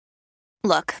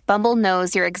Look, Bumble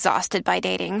knows you're exhausted by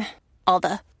dating. All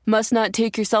the must not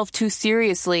take yourself too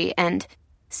seriously and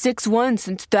 6'1"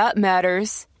 since that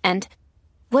matters. And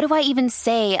what do I even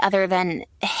say other than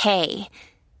hey?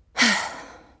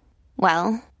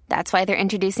 Well, that's why they're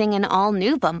introducing an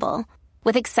all-new Bumble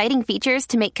with exciting features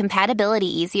to make compatibility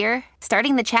easier,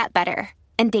 starting the chat better,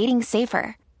 and dating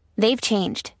safer. They've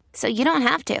changed, so you don't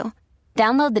have to.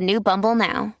 Download the new Bumble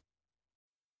now.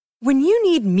 When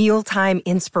you need mealtime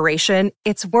inspiration,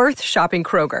 it's worth shopping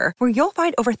Kroger, where you'll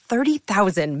find over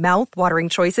 30,000 mouth-watering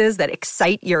choices that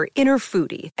excite your inner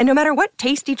foodie. And no matter what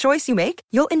tasty choice you make,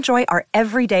 you'll enjoy our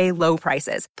everyday low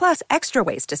prices, plus extra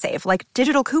ways to save, like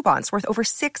digital coupons worth over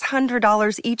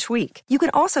 $600 each week. You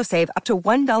can also save up to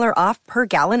 $1 off per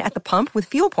gallon at the pump with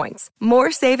fuel points.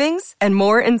 More savings and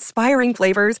more inspiring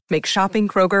flavors make shopping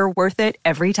Kroger worth it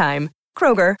every time.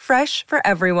 Kroger, fresh for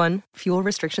everyone. Fuel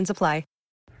restrictions apply.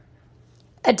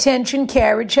 Attention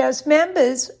Carriage House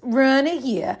members, Rana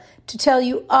here to tell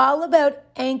you all about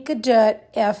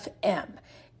Anchor.fm.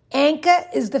 Anchor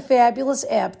is the fabulous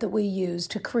app that we use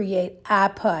to create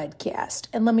our podcast.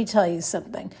 And let me tell you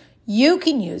something. You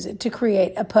can use it to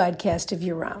create a podcast of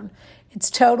your own. It's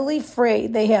totally free.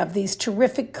 They have these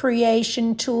terrific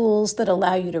creation tools that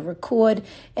allow you to record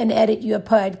and edit your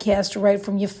podcast right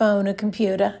from your phone or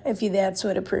computer, if you're that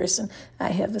sort of person.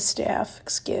 I have a staff,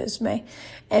 excuse me.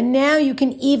 And now you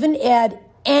can even add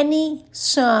any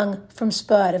song from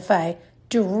Spotify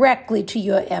directly to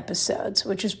your episodes,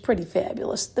 which is pretty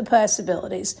fabulous. The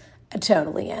possibilities are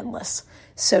totally endless.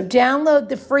 So download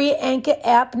the free Anchor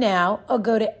app now or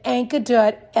go to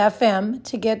anchor.fm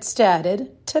to get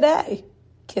started today.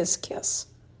 Kiss, kiss.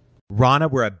 Rana,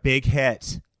 we're a big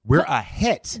hit. We're a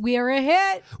hit. We are a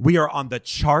hit. We are on the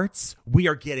charts. We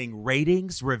are getting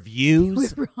ratings,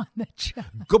 reviews. We're on the chart.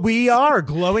 We are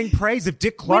glowing praise. If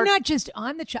Dick Clark... We're not just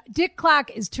on the chart. Dick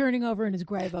Clark is turning over in his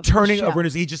grave.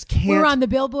 He just can't... We're on the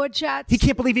Billboard charts. He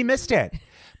can't believe he missed it.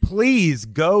 Please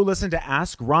go listen to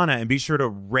Ask Rana and be sure to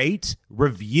rate,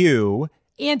 review...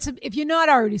 And if you're not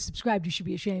already subscribed, you should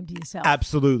be ashamed of yourself.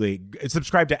 Absolutely.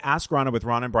 Subscribe to Ask Rana with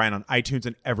Rana and Brian on iTunes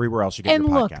and everywhere else you get your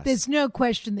podcast. And look, there's no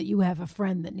question that you have a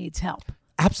friend that needs help.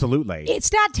 Absolutely.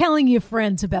 Start telling your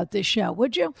friends about this show,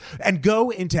 would you? And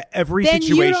go into every then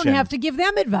situation. You don't have to give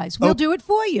them advice. We'll do it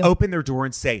for you. Open their door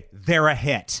and say, they're a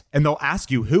hit. And they'll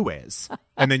ask you who is.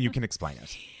 And then you can explain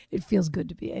it. It feels good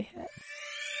to be a hit.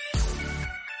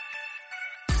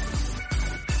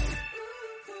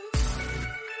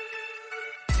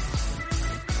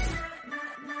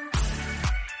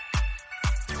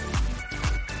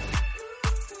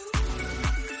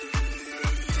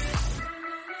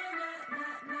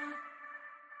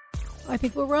 I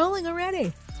think we're rolling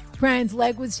already. Brian's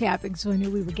leg was tapping, so I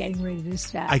knew we were getting ready to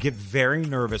start. I get very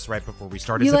nervous right before we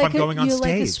start, as if I'm going on stage.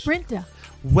 You're like a sprinter.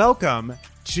 Welcome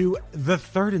to the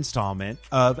third installment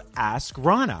of Ask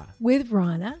Rana. With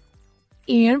Rana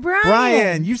and Brian.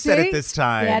 Brian, you said it this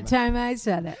time. That time I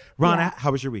said it. Rana,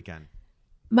 how was your weekend?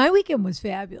 My weekend was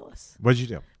fabulous. What did you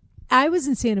do? I was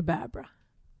in Santa Barbara,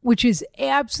 which is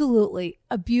absolutely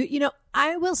a beauty. You know,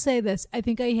 I will say this. I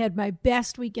think I had my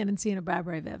best weekend in Santa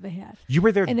Barbara I've ever had. You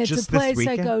were there and just it's a place this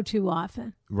weekend? I go to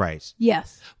often. Right.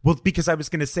 Yes. Well, because I was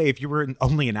going to say, if you were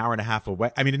only an hour and a half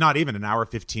away, I mean, not even an hour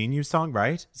 15, you song,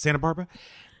 right? Santa Barbara.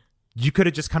 You could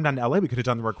have just come down to LA. We could have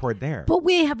done the record there. But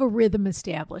we have a rhythm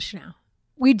established now.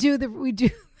 We do the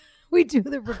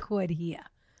record here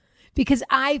because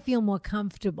I feel more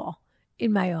comfortable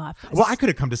in my office. Well, I could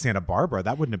have come to Santa Barbara.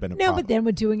 That wouldn't have been a problem. No, but then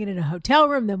we're doing it in a hotel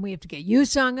room. Then we have to get you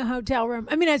song a hotel room.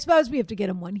 I mean, I suppose we have to get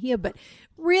him one here. But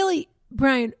really,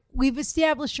 Brian, we've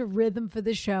established a rhythm for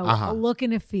the show, a look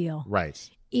and a feel.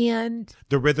 Right. And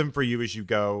the rhythm for you is you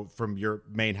go from your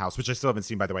main house, which I still haven't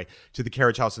seen, by the way, to the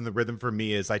carriage house. And the rhythm for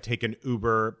me is I take an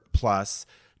Uber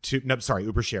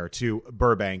Uber Share to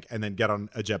Burbank and then get on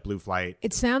a JetBlue flight.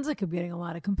 It sounds like I'm getting a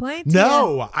lot of complaints.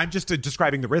 No, yeah. I'm just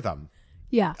describing the rhythm.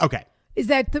 Yeah. Okay. Is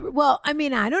that I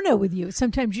mean, I don't know with you.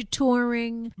 Sometimes you're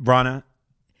touring. Rana,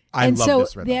 I love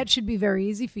this rhythm. That should be very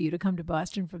easy for you to come to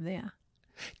Boston from there.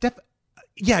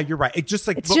 Yeah, you're right. It's just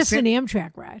an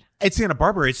Amtrak ride. It's Santa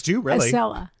Barbara. It's too, really.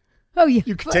 Acela. Oh, yeah.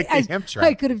 You could take the Amtrak.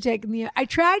 I could have taken I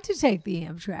tried to take the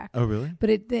Amtrak. Oh, really? But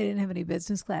they didn't have any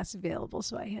business class available,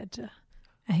 so I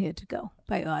had to go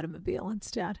by automobile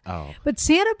instead. Oh. But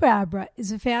Santa Barbara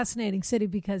is a fascinating city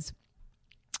because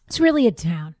it's really a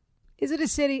town. Is it a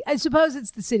city? I suppose it's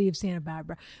the city of Santa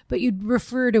Barbara, but you'd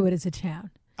refer to it as a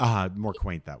town. More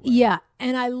quaint that way. Yeah.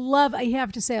 And I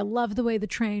have to say, I love the way the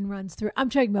train runs through. I'm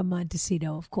talking about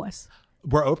Montecito, of course.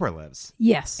 Where Oprah lives.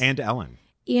 Yes. And Ellen.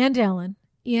 And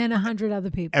 100 other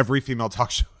people. Every female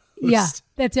talk show host. Yeah.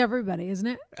 That's everybody, isn't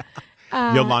it?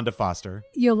 Yolanda Foster.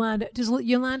 Yolanda. Does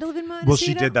Yolanda live in Montecito? Well,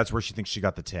 she did. That's where she thinks she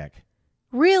got the tick.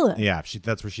 Really? Yeah,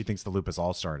 that's where she thinks the lupus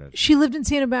all started. She lived in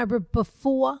Santa Barbara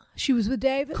before she was with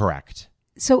David? Correct.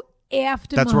 So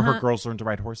after That's where her girls learned to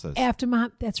ride horses. After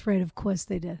that's right. Of course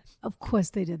they did.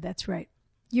 That's right.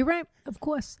 You're right. Of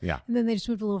course. Yeah. And then they just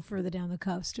moved a little further down the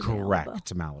coast. To Correct. Malibu.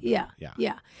 To Malibu.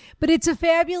 Yeah. But it's a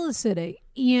fabulous city,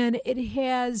 and it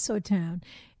has a town.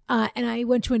 And I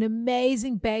went to an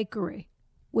amazing bakery,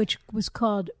 which was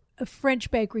called a French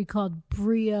bakery called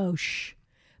Brioche,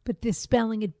 but they're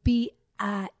spelling it BIEE'',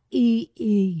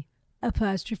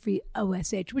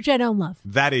 which I don't love.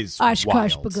 That is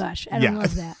Oshkosh wild. Bagosh. I don't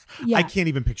love that. Yeah. I can't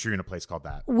even picture you in a place called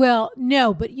that. Well,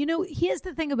 no, but here's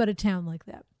the thing about a town like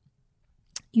that.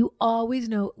 You always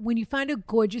know when you find a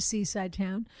gorgeous seaside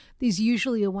town, there's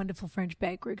usually a wonderful French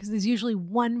bakery because there's usually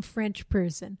one French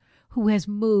person who has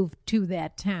moved to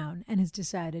that town and has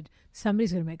decided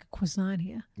somebody's going to make a croissant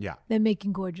here. Yeah. They're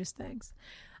making gorgeous things.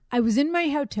 I was in my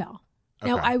hotel.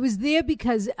 Now, Okay. I was there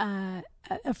because a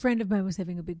friend of mine was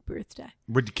having a big birthday.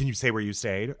 Can you say where you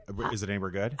stayed? Is it anywhere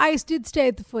good? I did stay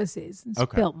at the Four Seasons,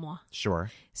 Biltmore.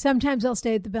 Sure. Sometimes I'll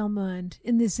stay at the Belmont.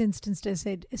 In this instance, I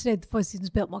stayed at the Four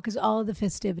Seasons Biltmore because all of the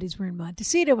festivities were in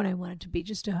Montecito when I wanted to be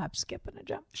just a hop, skip, and a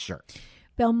jump. Sure.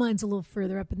 Belmont's a little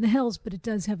further up in the hills, but it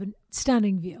does have a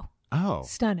stunning view. Oh.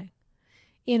 Stunning.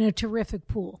 In a terrific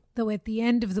pool. Though at the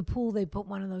end of the pool, they put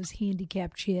one of those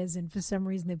handicap chairs, and for some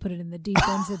reason they put it in the deep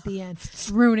ends at the end,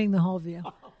 ruining the whole view.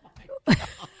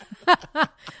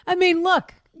 I mean,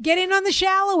 look, get in on the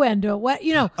shallow end or what,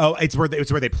 Oh, it's where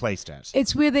they placed it.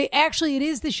 It's where it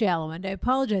is the shallow end. I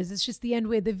apologize. It's just the end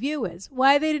where the view is.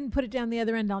 Why they didn't put it down the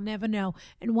other end, I'll never know.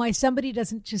 And why somebody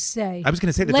doesn't just say, I was going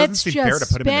to say, that let's doesn't seem fair to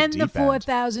put them in the deep spend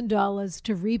the end. $4,000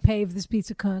 to repave this piece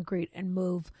of concrete and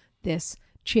move this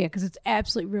chair because it's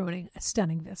absolutely ruining a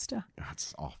stunning vista.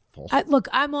 That's awful. Look,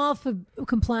 I'm all for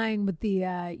complying with the,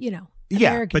 Yeah,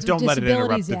 Americans but don't with let it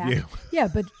interrupt Disabilities the Act. view. Yeah,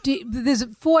 but there's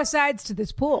 4 sides to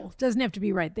this pool. It doesn't have to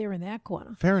be right there in that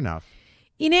corner. Fair enough.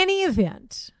 In any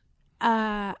event,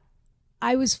 I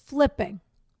was flipping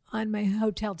on my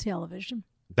hotel television.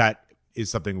 That is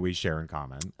something we share in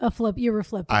common. A flip. You were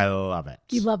flipping. I love it.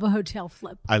 You love a hotel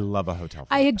flip. I love a hotel flip.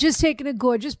 I had just taken a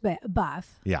gorgeous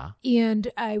bath. Yeah. And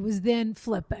I was then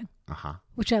flipping, Uh-huh.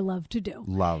 which I love to do.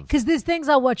 Love. Because there's things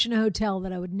I'll watch in a hotel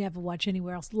that I would never watch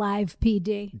anywhere else. Live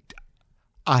PD.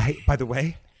 By the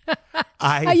way,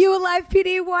 Are you a live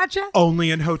PD watcher?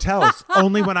 only in hotels.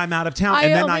 Only when I'm out of town. And I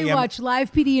then only I am. watch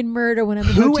live PD and murder when I'm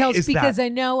in Who hotels is because that? I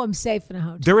know I'm safe in a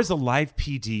hotel. There is a live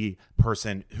PD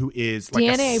person who is like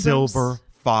Dan a Abrams. silver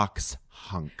fox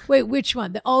hunk. Wait, which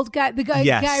one? The old guy, the guy,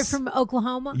 Yes. guy from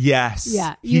Oklahoma? Yes.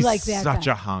 Yeah, you He's like that such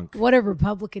guy. a hunk. What a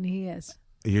Republican he is.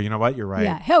 You know what? You're right.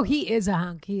 Yeah. Hell, he is a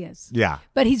hunk. He is. Yeah.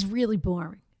 But he's really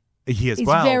boring. He is. He's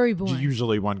well, very boring.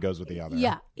 usually one goes with the other.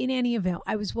 Yeah. In any event,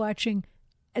 I was watching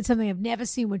something I've never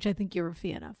seen, which I think you're a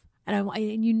fan of. And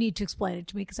you need to explain it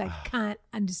to me because I can't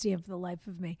understand for the life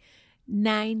of me.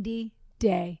 90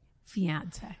 Day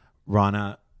Fiance.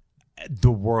 Rana,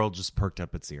 the world just perked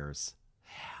up its ears.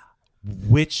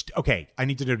 I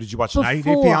need to know, did you watch 90 Day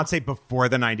Before. Fiance before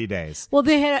the 90 days? Well,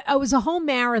 it was a whole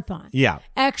marathon. Yeah.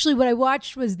 Actually, what I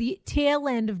watched was the tail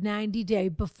end of 90 Day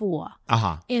before.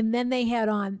 Uh-huh. And then they had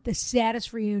on the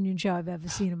saddest reunion show I've ever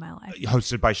seen in my life.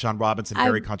 Hosted by Sean Robinson,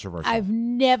 very controversial. I've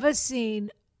never seen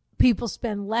people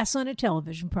spend less on a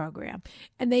television program.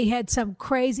 And they had some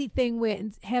crazy thing where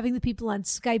having the people on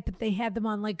Skype, but they had them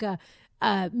on like a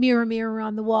mirror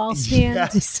on the wall stand.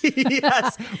 Yes.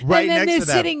 Yes. Right and then next they're to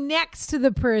them. sitting next to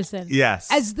the person. Yes.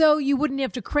 As though you wouldn't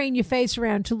have to crane your face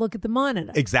around to look at the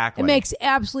monitor. Exactly. It makes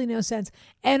absolutely no sense.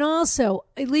 And also,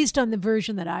 at least on the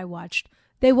version that I watched,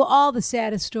 they were all the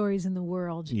saddest stories in the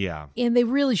world. Yeah. And they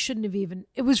really shouldn't have even,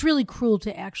 it was really cruel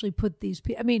to actually put these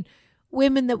people, I mean,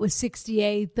 women that were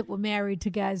 68 that were married to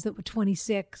guys that were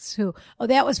 26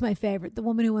 that was my favorite. The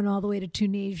woman who went all the way to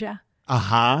Tunisia.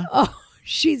 Uh-huh. Oh,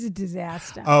 she's a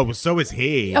disaster. Oh, well, so is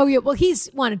he. Oh, yeah. Well, he's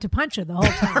wanted to punch her the whole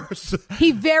time.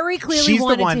 He very clearly She's the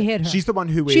wanted one- to hit her. she's the one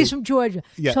who She's is- from Georgia.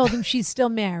 Yeah. Told him she's still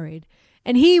married.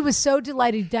 And he was so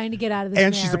delighted, dying to get out of this And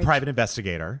marriage. she's a private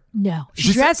investigator. No. She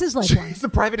She's dresses like one. She's a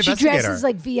private She investigator. dresses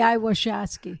like V.I.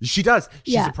 Wachowski. She does.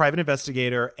 She's Yeah. a private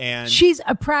investigator. And She's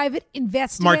a private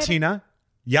investigator. Martina.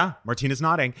 Yeah, Martina's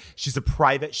nodding. She's a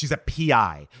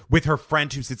PI with her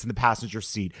friend who sits in the passenger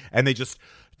seat. And they just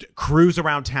cruise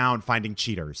around town finding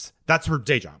cheaters. That's her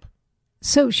day job.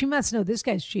 So she must know this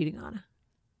guy's cheating on her.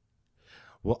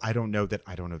 Well, I don't know that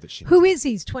she. Who is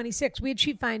he? He's 26. Where'd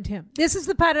she find him? This is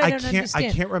the part I don't understand.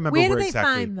 I can't remember where where do they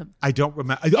exactly. find them? I don't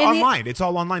remember. Online. It's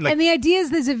all online. Like, and the idea is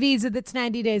there's a visa that's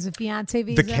 90 days, a fiance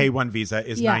visa. the K1 visa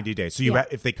is 90 days. So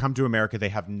if they come to America, they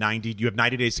have 90. You have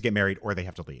 90 days to get married, or they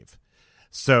have to leave.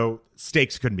 So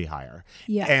stakes couldn't be higher.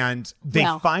 Yeah. And they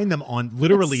find them on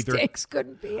literally stakes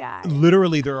couldn't be higher.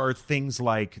 Literally, there are things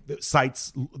like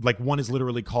sites, like one is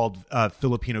literally called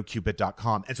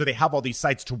FilipinoCupid.com. And so they have all these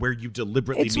sites to where you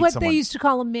deliberately it's meet what someone. they used to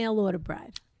call a mail order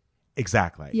bride.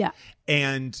 Exactly. Yeah.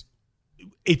 And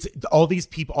it's all these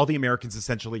people, all the Americans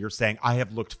essentially are saying, I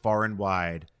have looked far and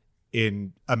wide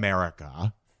in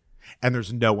America, and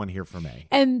there's no one here for me.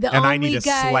 And I need a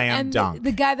guy, slam dunk.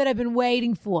 The guy that I've been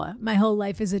waiting for my whole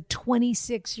life is a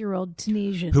 26-year-old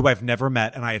Tunisian. Who I've never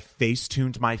met, and I have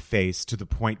face-tuned my face to the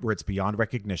point where it's beyond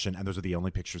recognition, and those are the only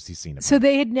pictures he's seen of me. So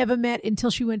they had never met until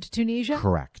she went to Tunisia?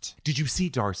 Correct. Did you see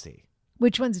Darcy?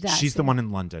 Which one's Darcy? She's the one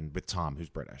in London with Tom, who's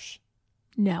British.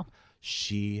 No.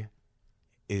 She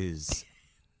is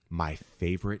my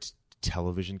favorite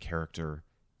television character,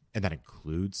 and that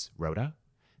includes Rhoda.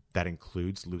 That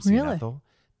includes Lucy and Ethel.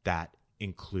 That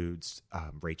includes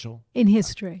Rachel. In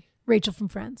history. Rachel from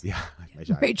Friends. Yeah.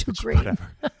 Rachel Green.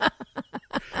 Whatever.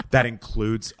 That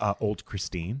includes old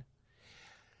Christine.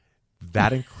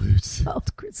 That includes...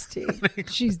 Old Christine.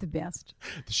 She's the best.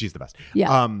 She's the best.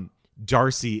 Yeah.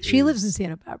 Darcy She lives in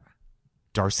Santa Barbara.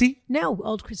 Darcy? No,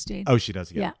 old Christine. Oh, she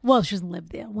does, Yeah. Well, she doesn't live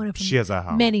there. One of them. She has a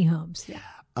home. Many homes,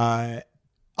 yeah.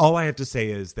 All I have to say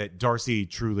is that Darcy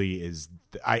truly is...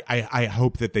 I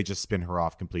hope that they just spin her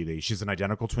off completely. She's an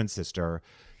identical twin sister.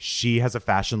 She has a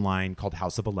fashion line called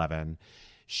House of 11.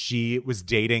 She was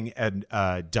dating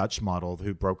a Dutch model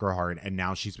who broke her heart, and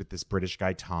now she's with this British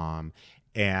guy, Tom.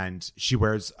 And she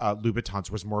wears Louboutins,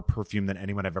 wears more perfume than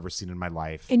anyone I've ever seen in my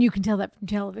life. And you can tell that from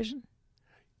television?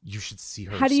 You should see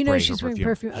her. How do you know spray she's her wearing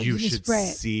perfume? You should spray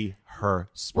it. see her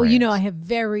spray. Well, you know, it. I have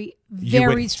very,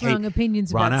 very strong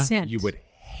opinions Rana, about scent. You would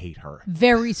hate her.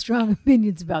 Very strong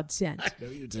opinions about scent. I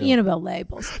know you do. And about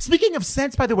labels. Speaking of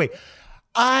scents, by the way,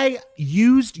 I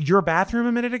used your bathroom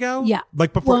a minute ago. Yeah.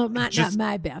 Like before. Well, not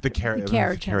my bathroom. The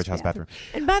Carriage House bathroom.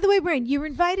 And by the way, Brian, you're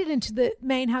invited into the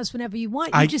main house whenever you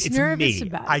want. You're just nervous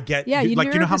about it. I get, yeah, you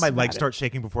know how my legs start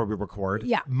shaking before we record?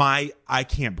 Yeah. I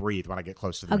can't breathe when I get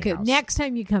close to the main house. Next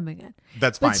time you're coming in.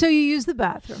 That's fine. But so you use the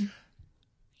bathroom.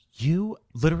 You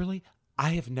literally,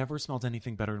 I have never smelled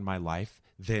anything better in my life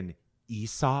than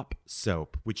Aesop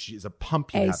soap, which is a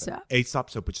pump you have. Aesop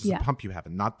soap, which is a pump you have,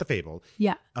 and not the Fable.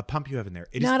 Yeah. A pump you have in there.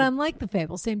 It not unlike the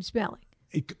Fable, same smelling.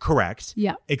 Correct.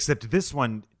 Yeah. Except this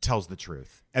one tells the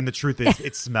truth. And the truth is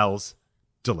it smells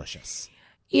delicious.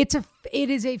 It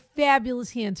is a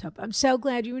fabulous hand soap. I'm so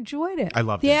glad you enjoyed it. I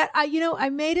loved it. I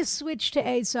made a switch to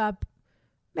Aesop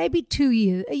maybe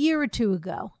a year or two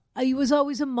ago. I was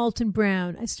always a Molten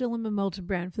Brown. I still am a Molten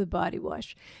Brown for the body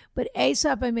wash. But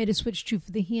Aesop I made a switch to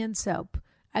for the hand soap.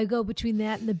 I go between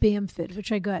that and the Bamford,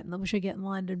 which I get in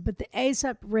London. But the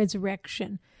Aesop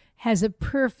Resurrection has a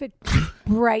perfect,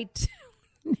 bright...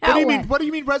 What do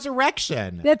you mean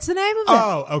resurrection? That's the name of it.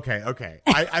 Oh, okay.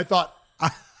 I thought...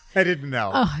 I didn't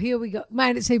know. Oh, here we go.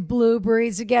 Might it say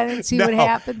blueberries again and see what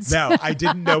happens? No, I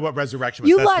didn't know what resurrection was.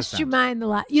 You lost your mind a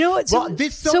lot. You know what? So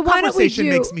this conversation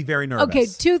makes me very nervous. Okay,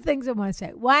 two things I want to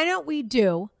say. Why don't we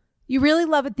do, you really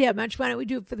love it that much, why don't we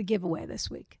do it for the giveaway this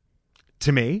week?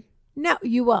 To me? No,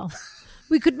 you will.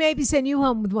 We could maybe send you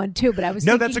home with one too, but I was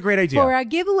thinking that's a great idea. For our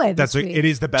giveaway this week. It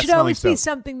is the best smelling soap. It should always be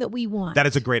something that we want. That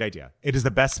is a great idea. It is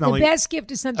the best smelling. The best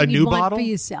gift is something you want for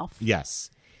yourself.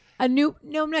 Yes. No,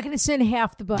 I'm not going to send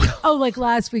half the bottle. Oh, like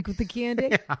last week with the candy?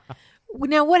 Yeah.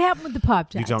 Now, what happened with the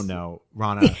Pop-Tarts? You don't know,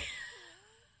 Rana.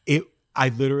 I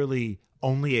literally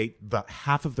only ate the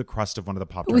half of the crust of one of the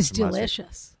Pop-Tarts. It was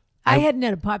delicious. I hadn't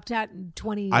had a Pop-Tart in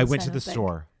 20 years. I went to the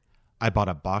store. I bought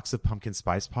a box of pumpkin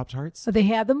spice Pop-Tarts. So they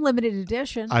had them limited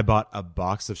edition. I bought a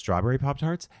box of strawberry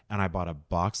Pop-Tarts, and I bought a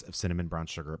box of cinnamon brown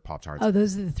sugar Pop-Tarts. Oh,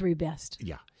 those are the three best.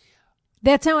 Yeah.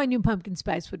 That's how I knew pumpkin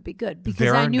spice would be good,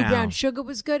 because I knew brown sugar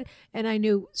was good and I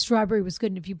knew strawberry was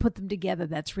good. And if you put them together,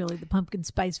 that's really the pumpkin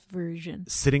spice version.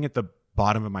 Sitting at the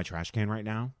bottom of my trash can right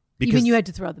now. Even you had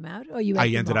to throw them out? Or I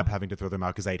ended up having to throw them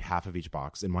out because I ate half of each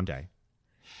box in one day.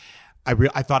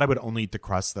 I thought I would only eat the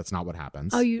crust. That's not what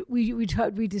happens. Oh,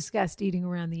 we discussed eating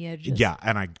around the edges. Yeah,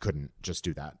 and I couldn't just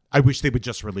do that. I wish they would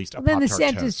just release a Pop-Tart Then the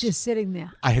scent toast. is just sitting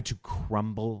there. I had to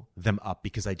crumble them up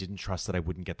because I didn't trust that I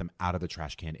wouldn't get them out of the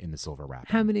trash can in the silver wrap.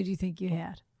 How many do you think you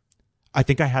had? I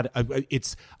think I had.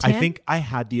 I think I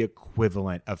had the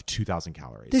equivalent of 2,000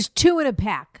 calories. There's 2 in a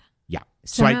pack. Yeah.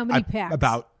 So how many packs?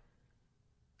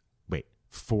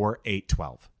 4, 8,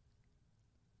 12.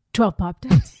 12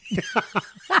 Pop-Tarts.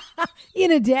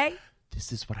 In a day?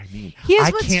 This is what I mean. Here's I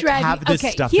what's can't driving, have this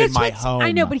stuff in my home.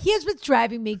 I know, but here's what's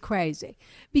driving me crazy.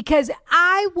 Because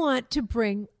I want to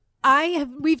bring,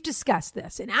 we've discussed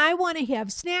this, and I want to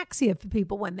have snacks here for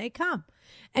people when they come.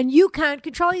 And you can't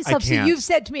control yourself. So you've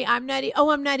said to me, I'm not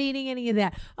eating any of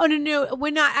that. Oh, no,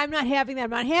 I'm not having that. I'm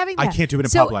not having that. I can't do it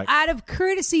in public. So out of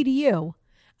courtesy to you,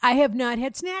 I have not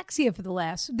had snacks here for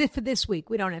this week.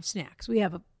 We don't have snacks. We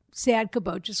have a sad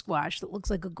kabocha squash that looks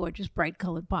like a gorgeous bright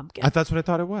colored pumpkin. That's what I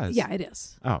thought it was. Yeah, it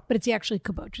is. Oh. But it's actually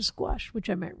kabocha squash, which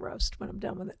I might roast when I'm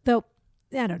done with it. Though,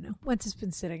 I don't know. Once it's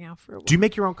been sitting out for a while. Do you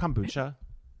make your own kombucha?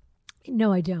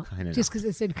 No, I don't. I know. Just because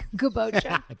I said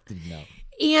kabocha. I didn't know.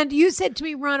 And you said to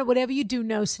me, Ronna, whatever you do,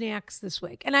 no snacks this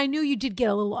week. And I knew you did get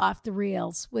a little off the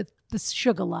rails with the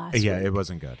sugar last week. Yeah, it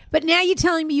wasn't good. But now you're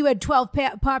telling me you had 12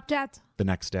 Pop-Tarts? The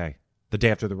next day. The day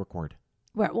after the record.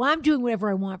 Right. Well, I'm doing whatever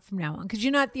I want from now on because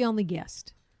you're not the only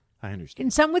guest. I understand.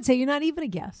 And some would say you're not even a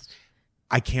guest.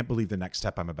 I can't believe the next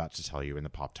step I'm about to tell you in the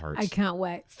Pop-Tarts. I can't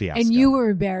wait. Fiasco. And you were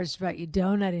embarrassed about your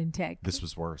donut intake. This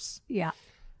was worse. Yeah.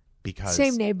 Because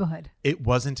same neighborhood. It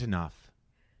wasn't enough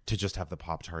to just have the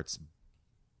Pop-Tarts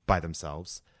by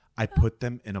themselves. I put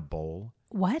them in a bowl.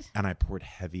 What? And I poured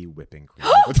heavy whipping cream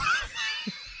over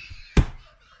them.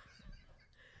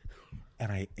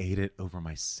 And I ate it over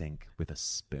my sink with a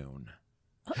spoon.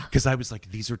 Because I was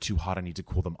like, these are too hot. I need to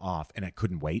cool them off. And I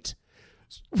couldn't wait.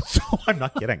 So I'm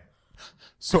not kidding.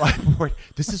 So I poured.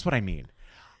 This is what I mean.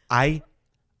 I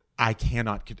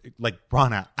cannot, like,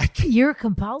 Ronna, I can't. You're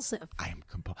compulsive. I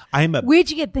am a. Where'd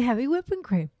you get the heavy whipping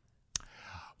cream?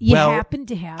 You happen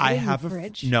to have it in the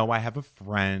fridge? No, I have a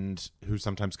friend who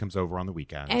sometimes comes over on the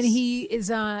weekends. And he is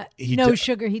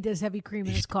sugar. He does heavy cream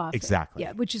in his coffee. Exactly.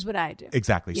 Yeah, which is what I do.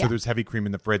 Exactly. Yeah. So there's heavy cream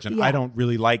in the fridge, and I don't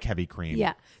really like heavy cream.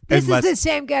 Yeah. This is the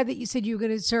same guy that you said you were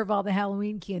going to serve all the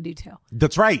Halloween candy to.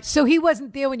 That's right. So he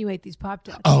wasn't there when you ate these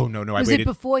Pop-Tarts. Oh, no. Was it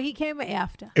before he came or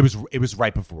after? It was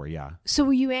right before, yeah. So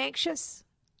were you anxious?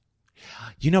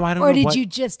 I don't know. Or did you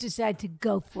just decide to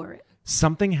go for it?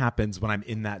 Something happens when I'm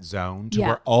in that zone to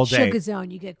where all day. Sugar zone,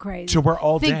 you get crazy. To where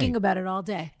all day. Thinking about it all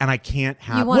day. And I can't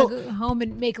have. You want to go home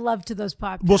and make love to those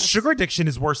Pop-Tarts. Well, sugar addiction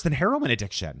is worse than heroin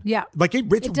addiction. Yeah. Like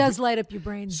it does light up your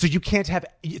brain. So you can't have,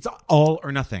 it's all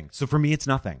or nothing. So for me, it's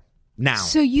nothing. Now.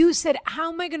 So you said,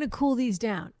 how am I going to cool these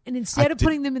down? And instead of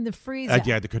putting them in the freezer.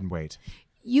 Yeah, they couldn't wait.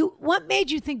 What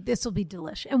made you think this will be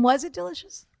delicious? And was it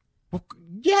delicious? Well,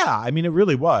 yeah, I mean, it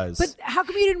really was. But how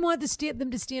come you didn't want them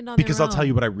to stand on because their I'll own? tell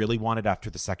you what I really wanted after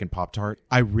the second Pop-Tart.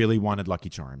 I really wanted Lucky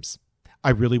Charms. I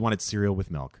really wanted cereal with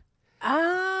milk.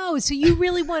 Oh, so you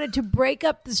really wanted to break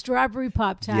up the strawberry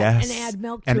Pop-Tart and add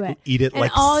milk to it. And eat it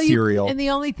like cereal. And the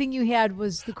only thing you had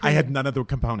was the cream. I had none of the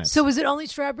components. So was it only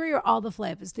strawberry or all the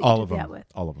flavors that you did that with?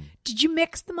 All of them. Did you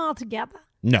mix them all together?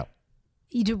 No.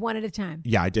 You did one at a time?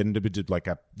 Yeah, I didn't. I did like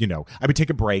I would take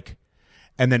a break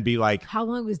and then be like. How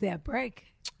long was that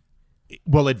break?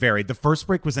 Well, it varied. The first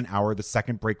break was an hour. The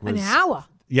second break was an hour.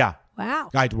 Yeah. Wow.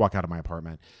 I had to walk out of my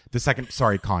apartment.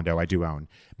 Condo I do own.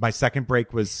 My second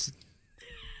break was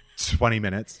 20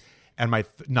 minutes. And my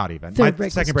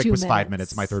second break was 5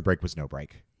 minutes. My third break was no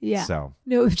break. Yeah. So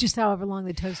no, it was just however long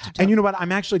the toaster took. And you know what?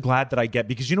 I'm actually glad that I get,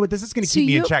 because you know what? This is going to keep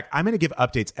me in check. I'm going to give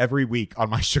updates every week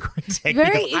on my sugar intake.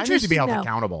 Very because I need to be held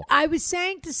accountable. I was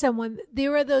saying to someone,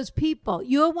 there are those people.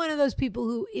 You're one of those people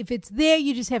who, if it's there,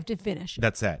 you just have to finish it.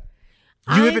 That's it.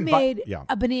 I made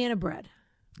a banana bread.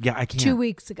 Yeah, I can't. 2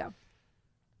 weeks ago.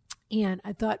 And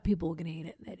I thought people were going to eat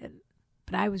it, and they didn't.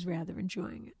 But I was rather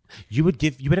enjoying it. You would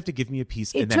have to give me a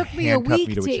piece and then handcuff me to a chair.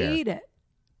 It took me a week to eat it,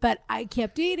 but I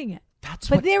kept eating it.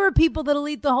 But there were people that'll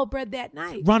eat the whole bread that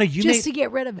night. Ronna, to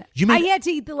get rid of it. I had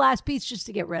to eat the last piece just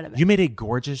to get rid of it. You made a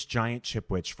gorgeous giant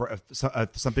chipwich for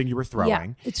something you were throwing.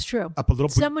 Yeah, it's true.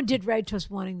 Someone did write to us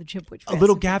wanting the chipwich. A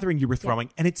little gathering you were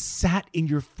throwing, and it sat in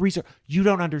your freezer. You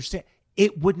don't understand.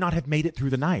 It would not have made it through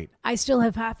the night. I still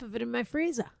have half of it in my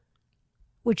freezer,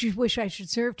 which you wish I should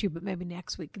serve to you, but maybe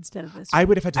next week instead of this week. I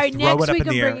would have had to throw it up in the air. Next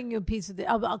week I'm bringing you a piece of the.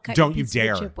 I'll cut Don't you you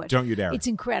dare! Don't you dare! It's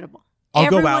incredible. I'll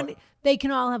go out. They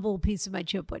can all have a little piece of my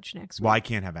chipwich next week. Well, I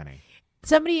can't have any.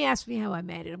 Somebody asked me how I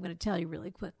made it. I'm going to tell you really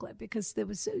quickly because there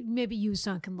was maybe you,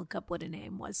 son, can look up what a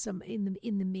name was in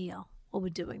the meal while we're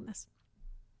doing this.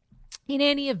 In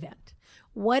any event,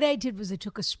 what I did was I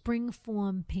took a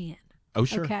springform pan. Oh,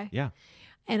 sure. Okay. Yeah.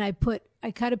 And I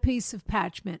cut a piece of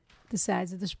parchment the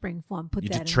size of the springform. You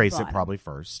did trace it probably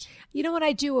first. You know what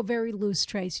I do? A very loose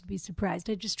trace. You'd be surprised.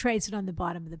 I just trace it on the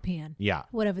bottom of the pan. Yeah.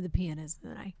 Whatever the pan is,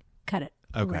 then I cut it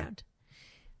around.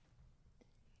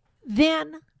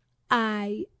 Then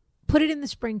I put it in the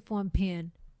springform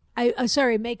pan.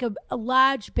 Make a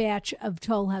large batch of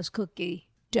Toll House cookie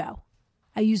dough.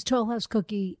 I use Toll House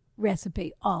cookie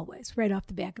recipe, always, right off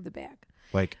the back of the bag.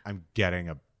 Like I'm getting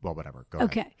whatever. Go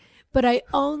Okay. ahead. But I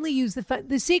only use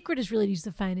the secret is really to use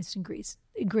the finest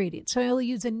ingredients. So I only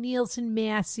use a Nielsen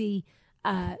Massey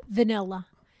vanilla.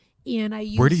 And I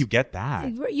use. Where do you get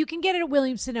that? You can get it at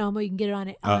Williams Sonoma. You can get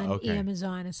it on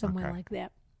Amazon or somewhere like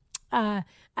that.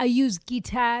 I use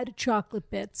Guittad chocolate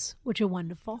bits, which are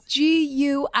wonderful.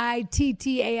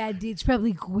 Guittaid. It's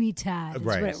probably Guittad. Is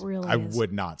what it really is. I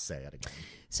would not say it again.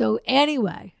 So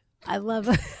anyway, I love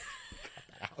it.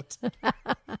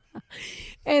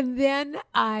 And then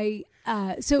I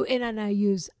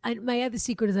use my other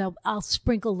secret is I'll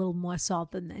sprinkle a little more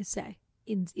salt than they say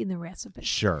in the recipe.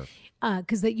 Sure.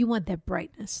 Because that you want that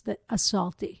brightness that a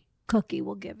salty cookie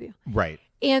will give you. Right.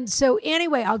 And so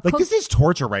anyway, I'll cook. This is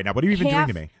torture right now. What are you even doing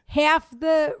to me? Half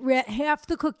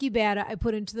the cookie batter I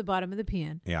put into the bottom of the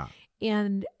pan. Yeah.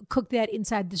 And cook that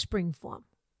inside the spring form.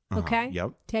 Okay.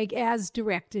 Yep. Take as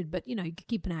directed, but you can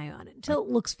keep an eye on it until it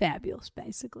looks fabulous,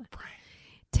 basically. Right.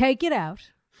 Take it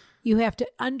out. You have to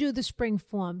undo the spring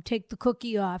form, take the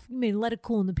cookie off. Let it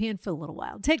cool in the pan for a little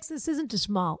while. This isn't a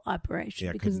small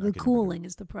operation because the cooling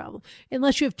is the problem.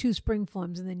 Unless you have 2 spring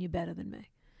forms, and then you're better than me,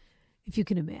 if you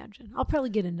can imagine. I'll probably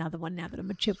get another one now that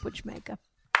I'm a chipwich maker.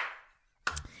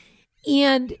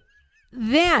 And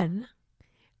then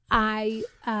I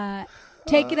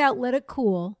take it out, let it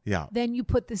cool. Yeah. Then you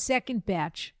put the second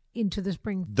batch into the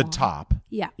spring form. The top.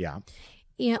 Yeah. Yeah.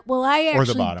 And I actually or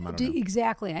the bottom. I don't know.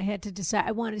 Exactly. I had to decide.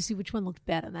 I wanted to see which one looked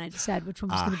better, and then I decided which one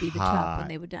was going to be the top when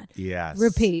they were done. Yes.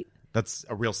 Repeat. That's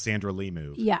a real Sandra Lee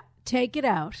move. Yeah. Take it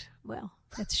out. Well,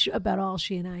 that's about all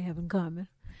she and I have in common.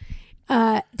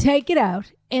 Take it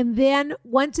out, and then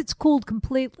once it's cooled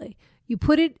completely, you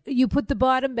put the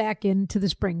bottom back into the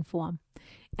spring form.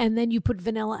 And then you put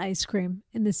vanilla ice cream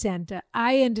in the center.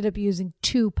 I ended up using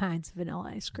 2 pints of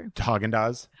vanilla ice cream.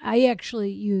 Haagen-Dazs? I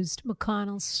actually used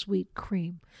McConnell's sweet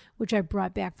cream, which I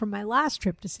brought back from my last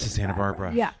trip to Santa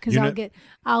Barbara. Yeah, because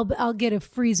I'll get a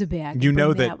freezer bag. You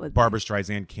know that Barbara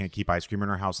Streisand can't keep ice cream in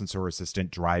her house, and so her assistant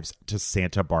drives to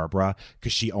Santa Barbara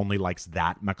because she only likes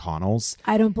that McConnell's.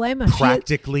 I don't blame her.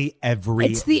 Practically every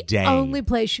day. It's the only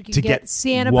place you can get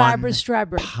Santa Barbara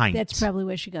strawberry. That's probably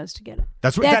where she goes to get it.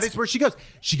 That is where she goes.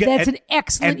 That's an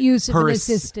excellent use of an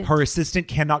assistant. Her assistant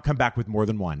cannot come back with more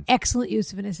than one. Excellent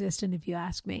use of an assistant, if you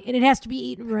ask me. And it has to be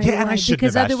eaten right away. And I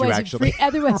shouldn't have asked you, actually.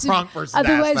 Otherwise,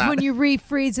 when you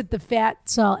refreeze it, the fat,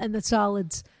 salt, and the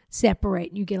solids separate,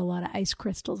 and you get a lot of ice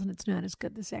crystals, and it's not as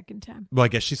good the second time. Well, I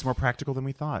guess she's more practical than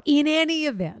we thought. In any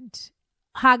event,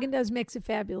 Haagen-Dazs makes a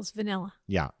fabulous vanilla.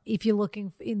 Yeah. If you're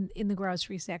looking in the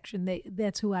grocery section,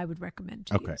 that's who I would recommend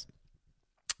to use.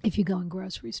 If you go in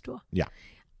grocery store. Yeah.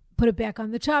 Put it back on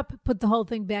the top, put the whole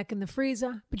thing back in the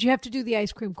freezer, but you have to do the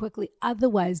ice cream quickly.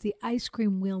 Otherwise, the ice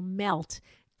cream will melt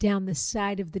down the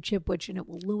side of the chipwich, and it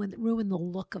will ruin the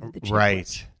look of the chipwich.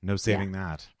 Right. No saving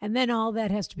that. And then all that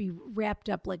has to be wrapped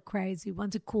up like crazy.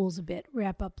 Once it cools a bit,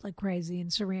 wrap up like crazy in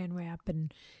saran wrap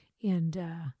and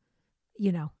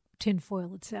tin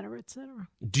foil, et cetera, et cetera.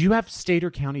 Do you have state or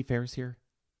county fairs here?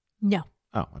 No.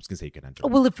 Oh, I was going to say you could enter.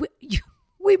 Well, if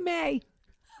we may.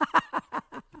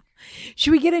 Should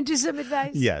we get into some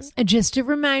advice? Yes. And just to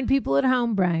remind people at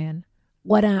home, Brian,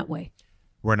 what aren't we?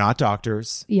 We're not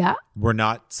doctors. Yeah. We're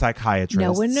not psychiatrists.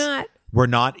 No, we're not. We're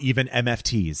not even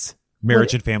MFTs,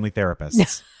 marriage and family therapists. No.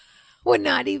 We're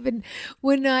not even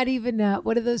what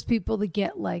are those people that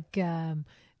get like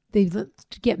they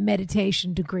get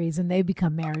meditation degrees and they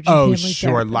become marriage and family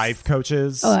therapists? Life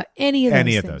coaches. Any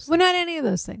of those. We're not any of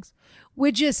those things.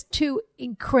 We're just 2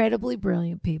 incredibly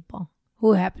brilliant people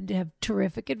who happen to have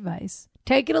terrific advice.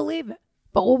 Take it or leave it.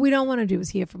 But what we don't want to do is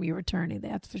hear from your attorney,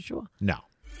 that's for sure. No.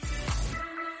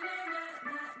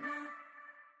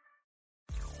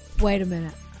 Wait a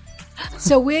minute.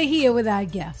 So we're here with our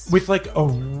guests. With like a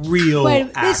real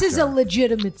actor. This is a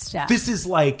legitimate star. This is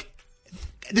like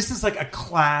a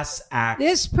class act.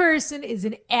 This person is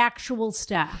an actual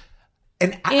star.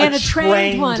 And a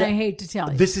trained one, I hate to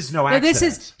tell you. This is no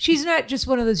accident. She's not just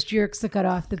one of those jerks that got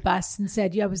off the bus and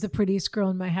said, I was the prettiest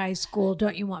girl in my high school.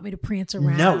 Don't you want me to prance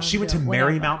around? No, she went to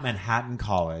Marymount Manhattan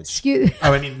College. It's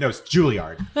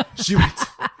Juilliard. She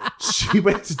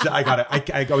went to, I got it.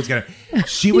 I always get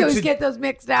it. You always get those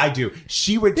mixed up. I do.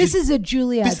 This is a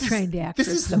Juilliard trained actress.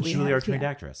 This is a Juilliard trained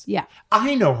actress. Yeah.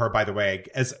 I know her, by the way,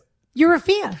 as... You're a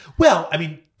fan. Well, I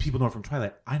mean, people know her from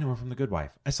Twilight. I know her from The Good Wife.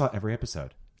 I saw every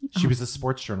episode. She was a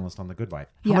sports journalist on The Good Wife.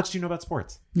 How much do you know about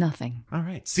sports? Nothing. All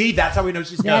right. See, that's how we know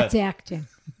she's good. That's acting.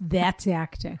 That's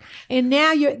acting. And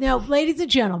now, ladies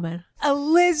and gentlemen,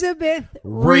 Elizabeth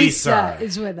Reaser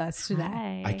is with us today.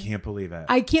 Hi. I can't believe it.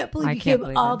 I can't believe you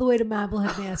came all the way to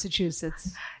Marblehead,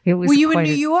 Massachusetts. It was Were you in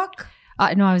New York?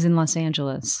 No, I was in Los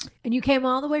Angeles. And you came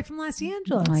all the way from Los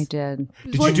Angeles. I did.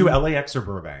 Did you do LAX or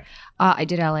Burbank? I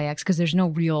did LAX because there's no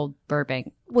real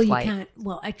Burbank Well, flight. you can't.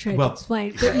 Well, I tried to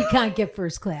explain, but you can't get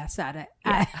first class out of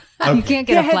it. You can't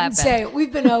Go get a ahead and flatbed. say it.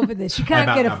 We've been over this. You can't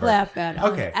get a outnumbered.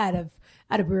 flatbed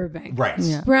out of Burbank. Right.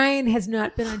 Yeah. Brian has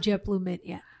not been on JetBlue Mint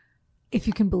yet, if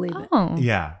you can believe it. Oh.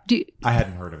 Yeah. Do- I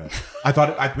hadn't heard of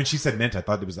it. when she said Mint, I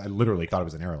literally thought it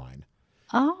was an airline.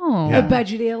 Oh. Yeah. A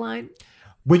budget airline.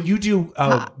 When you do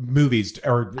movies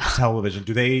or television,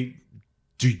 do they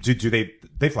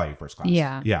fly you first class?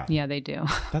 Yeah. Yeah. Yeah, they do.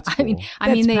 That's I cool. mean,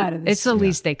 That's they, part of this. it's the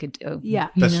least they could do. Yeah.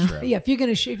 That's true. Yeah, if you're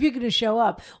gonna show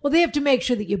up, well, they have to make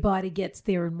sure that your body gets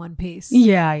there in one piece.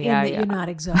 Yeah, and yeah, that yeah. you're not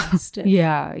exhausted.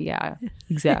 Yeah, It's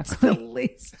exactly. the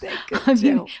least they could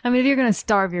do. I mean, if you're going to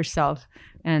starve yourself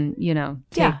and,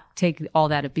 Yeah. take all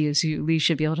that abuse, you at least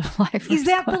should be able to fly first Is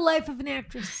that the class. life of an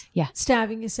actress? Yeah.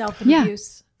 Starving yourself in Yeah.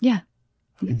 abuse. Yeah.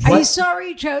 Are you sorry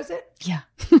you chose it? Yeah.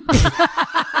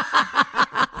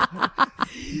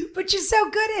 But you're so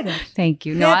good at it. Thank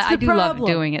you. No, That's I the do love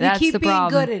problem. doing it. You That's keep the being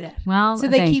problem. good at it. Well, So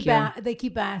they thank keep you. they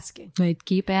keep asking. They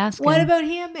keep asking. What about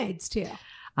Handmaid's Tale?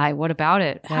 What about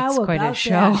it? That's How quite about a show.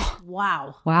 that?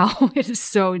 Wow. Wow, it is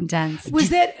so intense.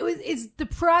 Is the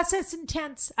process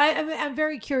intense? I'm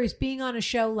very curious. Being on a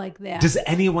show like that, Does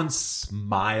anyone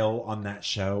smile on that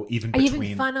show? Even are you between?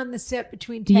 having fun on the set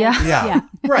between takes? Yeah. Yeah.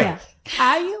 Right. Yeah.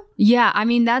 Are you? Yeah, I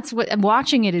mean, that's what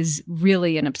watching it is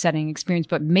really an upsetting experience,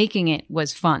 but making it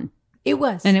was fun. It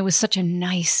was. And it was such a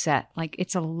nice set. Like,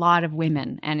 it's a lot of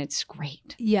women and it's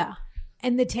great. Yeah.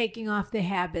 And the taking off the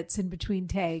habits in between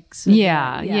takes.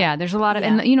 Yeah. There's a lot of,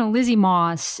 and Lizzie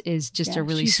Moss is just Yeah, a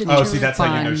really she's a sweet, Oh, see, that's how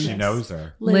you know fun- she knows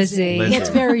her. Lizzie. Lizzie. It's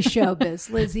very showbiz.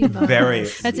 Lizzie Moss. Very.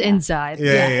 That's inside.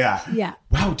 Yeah. Yeah.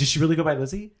 Wow. Did she really go by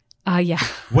Lizzie? Yeah.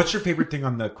 What's your favorite thing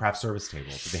on the craft service table?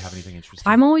 Did they have anything interesting?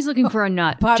 I'm always looking for a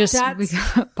nut. Pop-Tarts?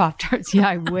 Pop-Tarts. Yeah,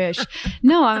 I wish.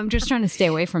 No, I'm just trying to stay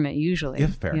away from it usually. Yeah,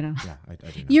 fair. You know? Yeah, I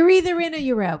do know. You're either in or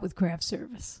you're out with craft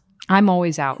service. I'm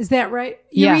always out. Is that right?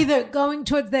 You're Yeah. either going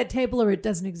towards that table or it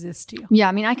doesn't exist to you. Yeah,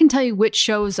 I mean, I can tell you which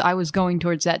shows I was going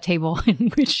towards that table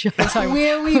and which shows I was.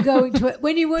 Where were you going to?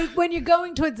 When you're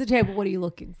going towards the table, what are you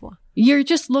looking for? You're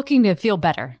just looking to feel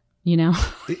better, you know?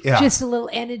 Yeah. Just a little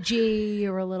energy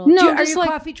or a little. No, are just you a like-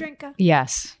 coffee drinker?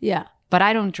 Yes. Yeah. But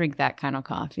I don't drink that kind of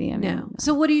coffee. I mean, No.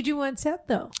 So what do you do on set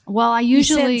though? Well, I You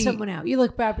usually send someone out. You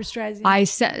look Barbara Streisand. I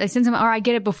send some, or I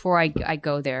get it before I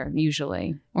go there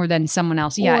usually, or then someone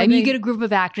else. Yeah, Or and you they- get a group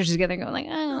of actors together going like,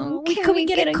 oh, Can we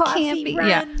get a coffee campy? run?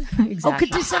 Yeah, Oh, exactly.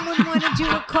 does someone want to do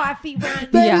a coffee run?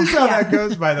 Yeah. That's how that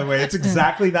goes, by the way. It's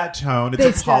exactly that tone. It's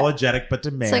They start- apologetic but It's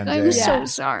demanding. like I'm Yeah. so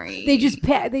sorry. They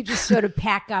just sort of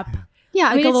pack up. Yeah, I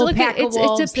Like mean, a it's little like pack of it's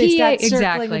wolves, a they PA start circling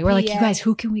exactly. the We're like, you PA. guys,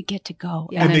 who can we get to go?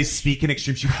 Yeah. And then- they speak in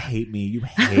extremes. You hate me. You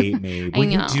hate me. Will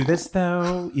you know. do this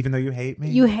though, even though you hate me?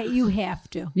 You have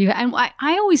to. and I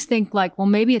always think like, well,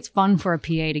 maybe it's fun for a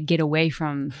PA to get away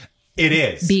from It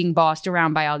is. being bossed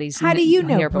around by all these. How do you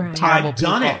know, terrible, Brian? terrible I've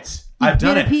done people. it. I've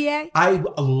done been it. a PA?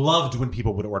 I loved when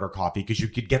people would order coffee because you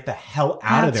could get the hell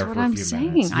out of That's there what for a I'm few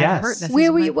saying. minutes. I've Yes. heard this.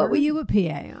 Where were is you? my What were word. you a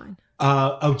PA on?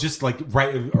 Just like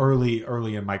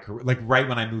early in my career, like right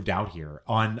when I moved out here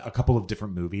on a couple of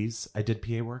different movies, I did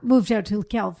PA work. Moved out to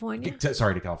California.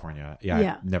 Sorry, to California. Yeah,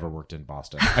 Yeah. I never worked in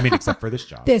Boston. I mean, except for this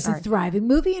job. There's a thriving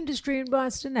movie industry in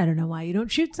Boston. I don't know why you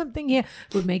don't shoot something here.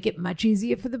 It would make it much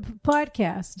easier for the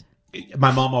podcast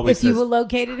My mom always if you says, were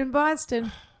located in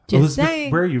Boston. Just Elizabeth,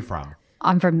 saying. where are you from?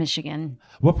 I'm from Michigan.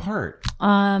 What part?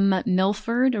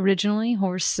 Milford originally.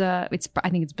 I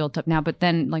think it's built up now, but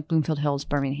then like Bloomfield Hills,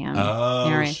 Birmingham. Oh,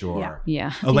 area. sure.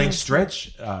 Yeah. Elaine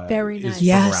Stritch Very is nice. from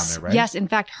Yes. around there, right? Yes. In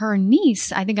fact, her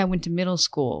niece, I think I went to middle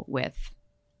school with.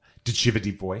 Did she have a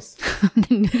deep voice?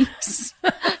 The niece.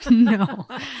 No.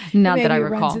 Not Maybe that I it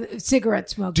recall. runs- cigarette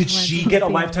smoking. Did runs she in the get a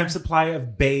family. lifetime supply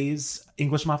of Bay's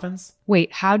English muffins?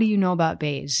 Wait, how do you know about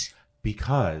Bays?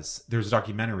 Because there's a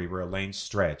documentary where Elaine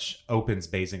Stritch opens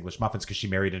Bay's English muffins because she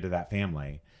married into that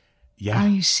family. Yeah. Are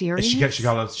you serious?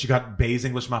 She got Bay's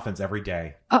English muffins every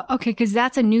day. Oh, okay, because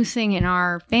that's a new thing in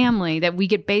our family that we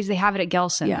get Bays. They have it at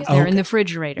Gelson's. Yeah. They're Okay. in the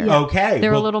refrigerator. Okay.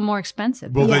 They're well, a little more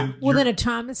expensive. Well, Yeah. then Well, you're- then a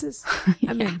Thomas's.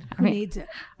 I mean, who needs it?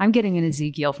 I'm getting an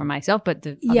Ezekiel for myself, but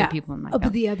the Yeah. other people in my but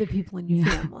family. the other people in your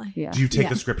family. Yeah. do you take Yeah.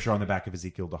 the scripture on the back of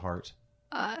Ezekiel to heart?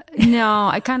 No,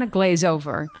 I kind of glaze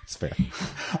over. It's fair.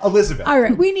 Elizabeth. All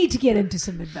right, we need to get into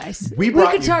some advice. We We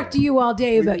brought could you talk here. to you all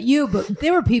day about you, but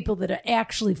there are people that are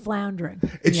actually floundering.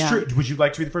 It's Yeah. true. Would you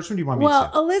like to be the first one? Or do you want me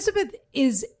Well, to? Elizabeth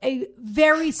is a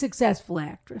very successful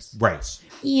actress. Right.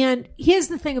 And here's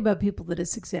the thing about people that are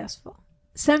successful.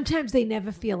 Sometimes they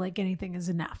never feel like anything is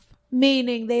enough.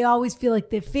 meaning they always feel like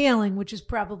they're failing, which is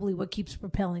probably what keeps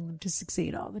propelling them to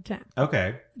succeed all the time.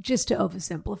 Okay. Just to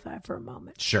oversimplify for a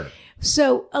moment. Sure.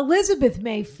 So Elizabeth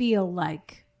may feel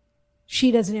like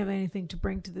she doesn't have anything to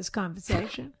bring to this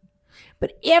conversation.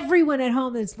 But everyone at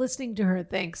home that's listening to her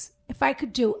thinks, if I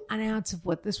could do an ounce of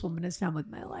what this woman has done with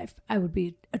my life, I would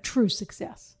be a true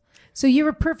success. So you're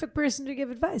a perfect person to give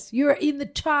advice. You're in the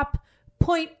top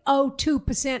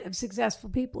 0.02% of successful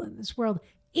people in this world,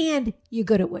 and you're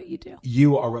good at what you do.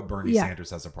 You are what Bernie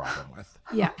Sanders has a problem with.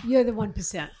 Yeah, you're the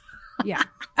 1%. Yeah.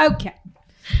 Okay.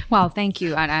 Wow, thank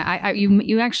you. And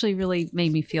you actually really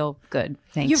made me feel good.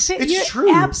 Thanks. You're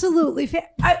true. Absolutely.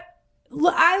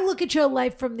 I look at your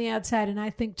life from the outside and I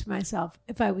think to myself,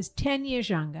 if I was 10 years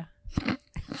younger,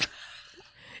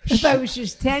 if I was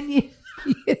just 10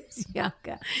 years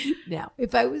younger, now,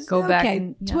 if I was, back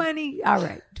and, 20, all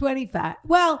right, 25.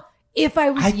 Well, if I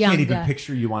was I younger. can't even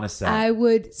picture you on a set. I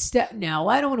would no,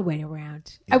 I don't want to wait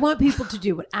around. I want people to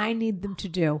do what I need them to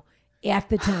do at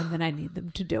the time that I need them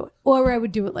to do it. Or I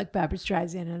would do it like Barbara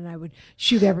Streisand and I would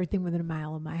shoot everything within a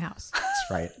mile of my house.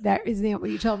 That's right. Isn't that what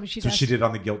you told me she does? So she did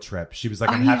on the guilt trip. She was like,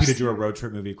 I'm happy to do a road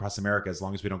trip movie across America as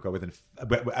long as we don't go within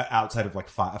outside of like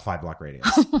a 5-block radius.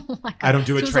 I don't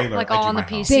do a trailer. Like I all do on my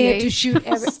the house. PC. They had to shoot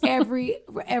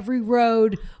every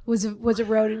road was a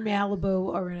road in Malibu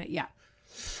or in yeah.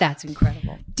 That's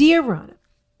incredible. Dear Ronna,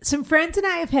 some friends and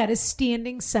I have had a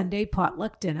standing Sunday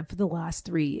potluck dinner for the last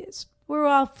 3 years. We're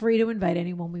all free to invite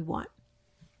anyone we want.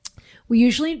 We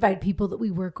usually invite people that we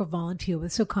work or volunteer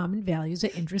with, so common values or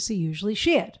interests are usually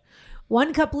shared.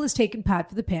 One couple has taken part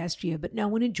for the past year, but no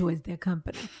one enjoys their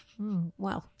company.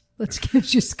 Well, let's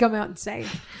just come out and say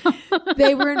it.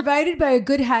 They were invited by a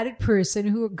good-hearted person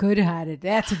who were good-hearted.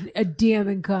 That's a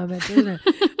damning comment, isn't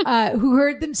it? Who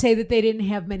heard them say that they didn't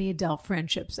have many adult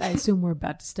friendships. I assume we're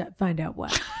about to find out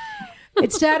why.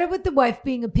 It started with the wife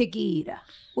being a picky eater.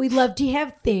 We love to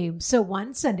have themes, so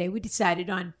one Sunday we decided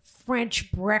on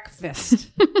French breakfast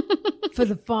for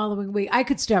the following week. I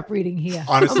could stop reading here.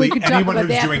 Honestly, We could talk anyone about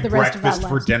who's that doing for the rest of our breakfast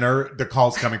for lives. dinner, the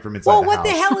call's coming from inside Well, the what house.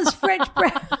 the hell is French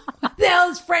breakfast? What the hell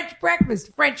is French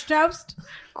breakfast? French toast?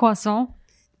 Croissant.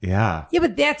 Yeah. Yeah,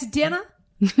 but that's dinner?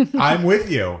 I'm with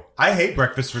you. I hate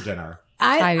breakfast for dinner.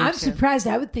 I do I'm too. surprised.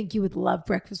 I would think you would love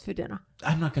breakfast for dinner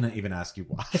I'm not going to even ask you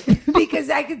why.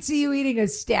 because I could see you eating a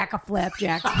stack of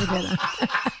flapjacks for dinner.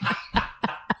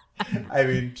 I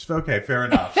mean, okay, fair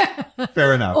enough.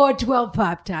 Fair enough. Or 12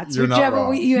 Pop-Tarts, You're not whichever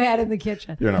wrong. you had in the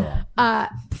kitchen. You're not wrong.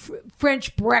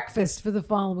 French breakfast for the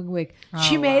following week.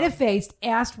 She made a face,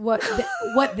 asked what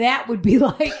that would be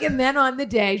like, and then on the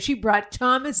day, she brought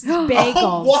Thomas's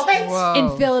bagels What?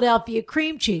 in Philadelphia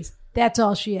cream cheese. That's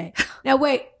all she ate. Now,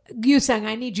 wait. Yusung,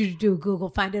 I need you to do a Google.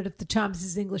 Find out if the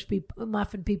Thomas's English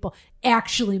muffin people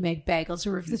actually make bagels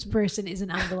or if this person is an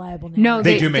unreliable name. No,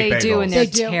 They do make bagels. and they're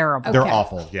They do? terrible. They're Okay.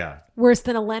 awful, yeah. Worse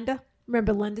than a Lenda?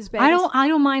 Remember Lenda's bagels? I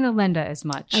don't mind a Lenda as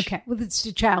much. Okay. Well, it's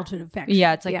a childhood affection.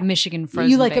 Yeah, it's like Michigan frozen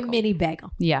You like bagel. a mini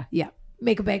bagel. Yeah. Yeah.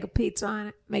 Make a bagel pizza on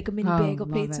it. Make a mini Oh, bagel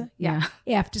love pizza. it. Yeah.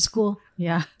 After school,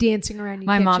 Yeah. dancing around your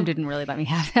My kitchen. mom didn't really let me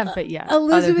have that, but yeah. other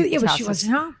Elizabeth, yeah, people's but she houses.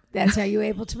 wasn't home. That's how you were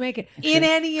able to make it. In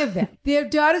any event, their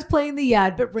daughter's playing the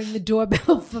yard, but ring the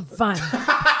doorbell for fun.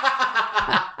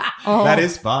 That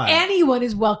is fun. Anyone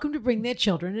is welcome to bring their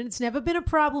children, and it's never been a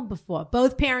problem before.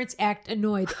 Both parents act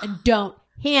annoyed and don't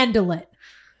handle it.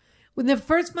 Within the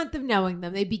first month of knowing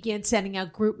them, they began sending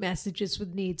out group messages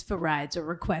with needs for rides or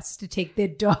requests to take their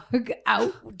dog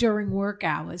out during work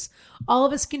hours. All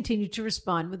of us continued to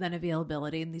respond with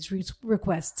unavailability, and these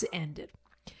requests ended.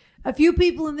 A few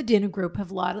people in the dinner group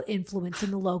have a lot of influence in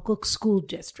the local school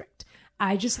district.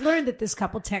 I just learned that this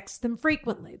couple texts them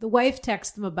frequently. The wife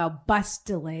texts them about bus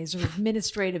delays or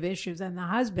administrative issues, and the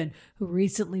husband, who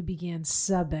recently began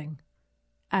subbing,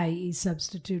 i.e.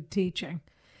 substitute teaching,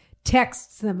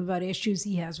 texts them about issues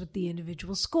he has with the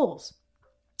individual schools.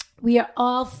 We are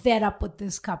all fed up with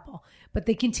this couple, but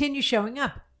they continue showing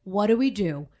up. What do we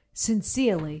do?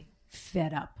 Sincerely,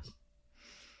 fed up.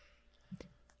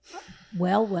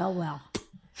 Well.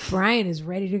 Brian is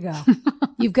ready to go.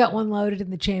 You've got one loaded in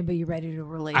the chamber. You're ready to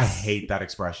release. I hate that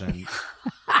expression.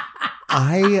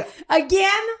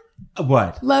 Again?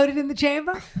 What? Loaded in the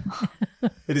chamber?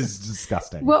 It is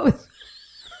disgusting. What was...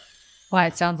 Why,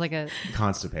 it sounds like a...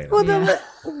 Constipated. Well,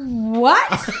 what?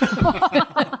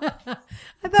 I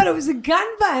thought it was a gun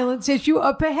violence issue,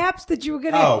 or perhaps that you were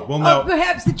going to... Oh, well, no. Or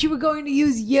perhaps that you were going to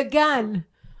use your gun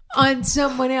on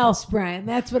someone else, Brian.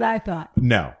 That's what I thought.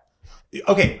 No.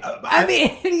 Okay. I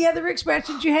mean, any other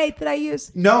expressions you hate that I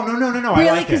use? No. Really?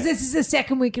 I like Because it. this is the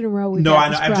second week in a row we've No, had I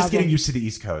know. this I'm just problem. getting used to the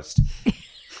East Coast.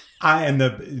 And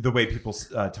the way people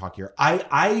talk here.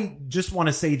 I just want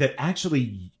to say that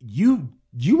actually you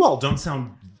all don't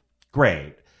sound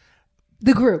great.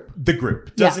 The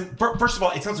group doesn't. First of all,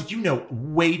 it sounds like you know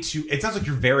way too. It sounds like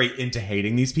you're very into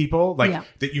hating these people, like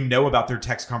that you know about their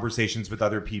text conversations with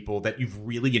other people, that you've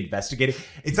really investigated.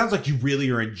 It sounds like you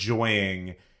really are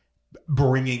enjoying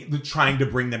trying to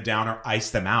bring them down or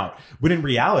ice them out. When in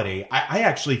reality, I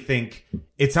actually think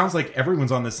it sounds like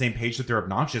everyone's on the same page that they're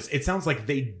obnoxious. It sounds like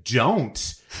they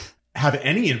don't have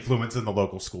any influence in the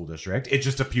local school district. It's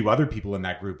just a few other people in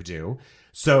that group do.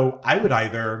 So I would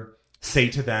either say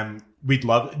to them,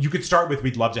 you could start with,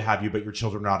 we'd love to have you, but your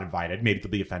children are not invited. Maybe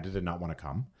they'll be offended and not want to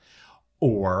come.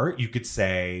 Or you could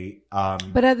say...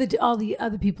 but all the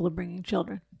other people are bringing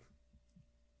children.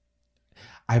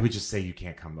 I would just say you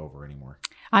can't come over anymore.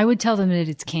 I would tell them that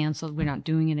it's canceled. We're not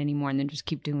doing it anymore, and then just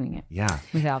keep doing it. Yeah.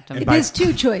 Without them. There's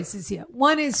two choices here.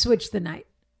 One is switch the night.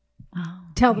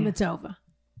 Tell them it's over.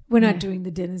 We're not doing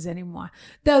the dinners anymore.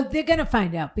 Though they're going to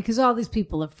find out because all these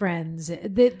people are friends.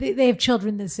 They have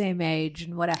children the same age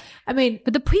and whatever. I mean...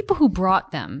 But the people who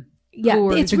brought them, who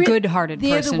are the good-hearted person...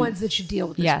 They're the ones that should deal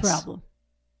with this problem.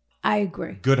 I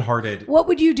agree. Good-hearted. What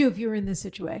would you do if you were in this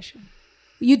situation?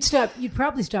 You'd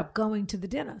probably stop going to the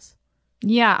dinners.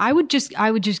 Yeah, I would just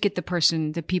get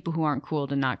the people who aren't cool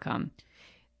to not come.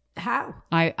 How?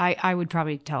 I would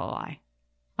probably tell a lie.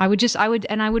 I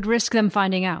would risk them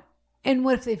finding out. And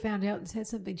what if they found out and said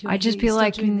something to you?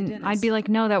 I'd be like,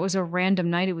 no, that was a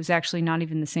random night. It was actually not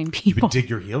even the same people. You would dig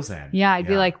your heels in. Yeah, I'd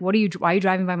be like, why are you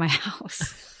driving by my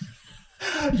house?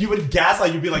 You would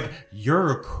gaslight. You'd be like,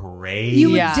 you're crazy.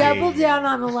 You would double down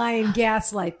on the lie and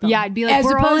gaslight them. Yeah, I'd be like, as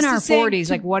we're all in our 40s.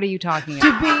 Like, what are you talking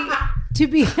about? To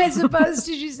be, as opposed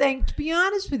to just saying, to be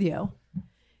honest with you,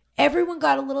 everyone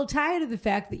got a little tired of the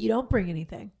fact that you don't bring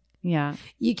anything. Yeah.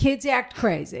 Your kids act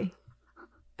crazy.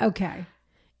 Okay.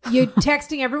 You're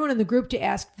texting everyone in the group to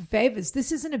ask for favors.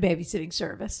 This isn't a babysitting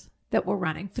service that we're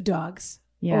running for dogs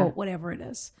or whatever it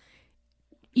is.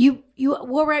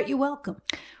 We're at your welcome.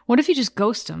 What if you just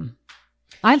ghost them?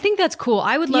 I think that's cool.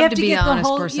 I would love to be an honest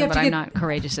person, but I'm not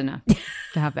courageous enough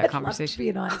to have that conversation.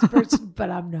 I'd love to be an honest person, but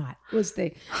I'm not. Was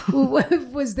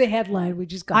the headline we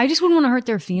just got? I just wouldn't want to hurt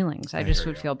their feelings. I just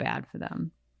would feel bad for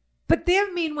them. But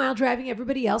they're meanwhile driving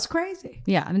everybody else crazy.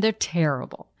 Yeah, I mean they're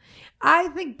terrible. I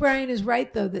think Brian is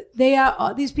right though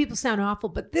that these people sound awful,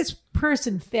 but this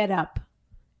person fed up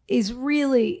is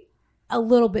really a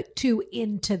little bit too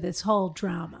into this whole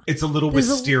drama. It's a little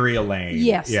wisteria lane.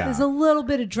 Yes, there's a little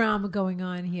bit of drama going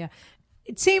on here.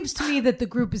 It seems to me that the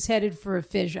group is headed for a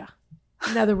fissure.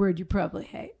 Another word you probably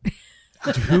hate.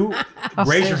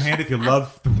 Raise your hand if you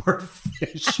love the word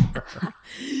fissure.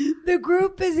 The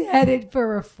group is headed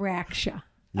for a fracture.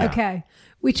 Yeah. Okay,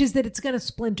 which is that it's going to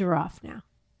splinter off now.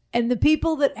 And the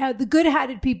people that have the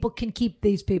good-hearted people can keep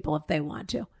these people if they want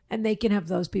to. And they can have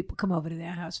those people come over to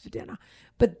their house for dinner.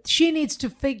 But she needs to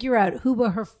figure out who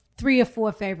were her 3 or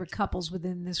 4 favorite couples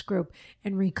within this group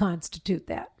and reconstitute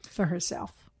that for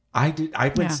herself.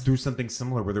 I went through something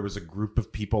similar where there was a group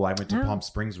of people I went to Palm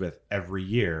Springs with every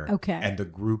year. Okay. And the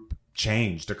group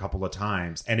changed a couple of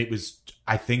times. And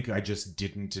I think I just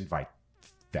didn't invite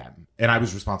them. And I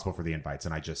was responsible for the invites.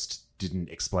 And I just didn't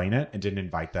explain it and didn't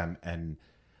invite them. And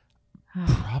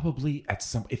probably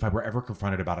if I were ever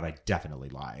confronted about it, I definitely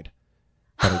lied.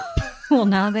 Well,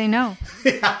 now they know.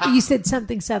 You said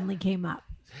something suddenly came up.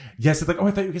 Yes, it's like,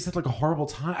 I thought you guys had like a horrible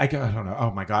time. I don't know.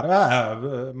 Oh my God.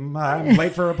 I'm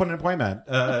late for an appointment.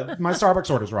 My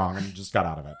Starbucks order's wrong and just got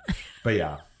out of it. But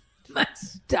yeah. My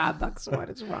Starbucks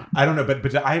order's wrong. I don't know,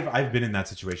 but I've been in that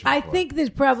situation before. I think there's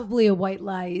probably a white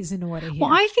lie is in order here.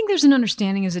 Well, I think there's an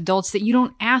understanding as adults that you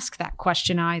don't ask that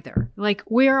question either. Like,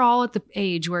 we're all at the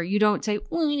age where you don't say,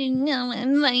 well, you didn't come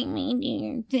and invite me to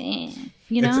your thing.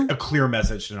 You know? It's a clear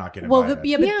message to not get invited.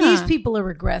 But these people are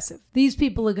aggressive. These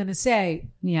people are going to say,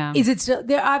 is it still,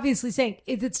 they're obviously saying,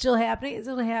 is it still happening? Is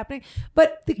it still happening?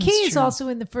 But the key is also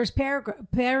in the first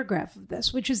paragraph of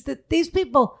this, which is that these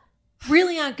people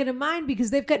really aren't going to mind because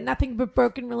they've got nothing but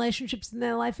broken relationships in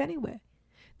their life anyway.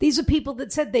 These are people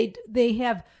that said they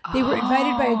were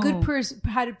invited by a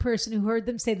good-hearted person who heard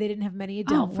them say they didn't have many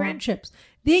adult friendships.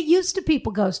 They're used to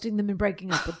people ghosting them and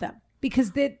breaking up with them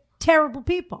because they're terrible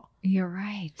people. You're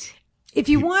right. If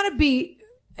you want to be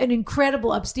an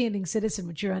incredible upstanding citizen,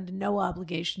 which you're under no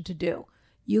obligation to do,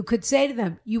 you could say to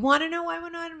them, you want to know why we're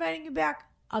not inviting you back?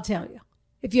 I'll tell you.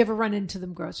 If you ever run into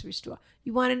them grocery store.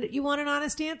 You want an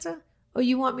honest answer? Or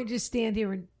you want me to just stand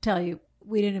here and tell you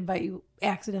we didn't invite you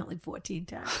accidentally 14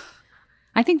 times?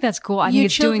 I think that's cool. I think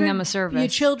it's doing them a service. Your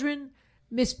children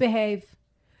misbehave.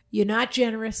 You're not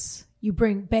generous. You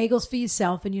bring bagels for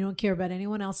yourself and you don't care about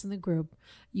anyone else in the group.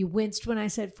 You winced when I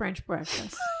said French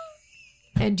breakfast.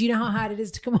 And do you know how hard it is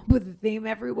to come up with a theme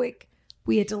every week?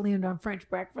 We had to land on French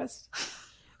breakfast.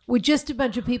 We're just a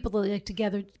bunch of people that like to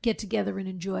get together and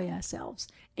enjoy ourselves.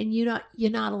 And you're not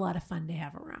a lot of fun to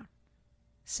have around.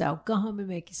 So go home and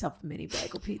make yourself a mini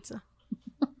bagel pizza.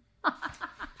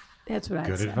 That's what I'd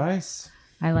say. Good advice.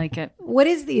 I like it. What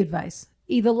is the advice?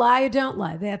 Either lie or don't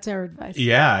lie. That's our advice.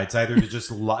 Yeah, it's either to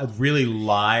just really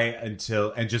lie and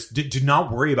just do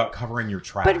not worry about covering your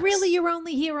tracks. But really, you're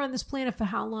only here on this planet for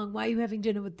how long? Why are you having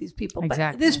dinner with these people?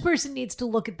 Exactly. But this person needs to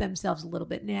look at themselves a little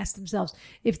bit and ask themselves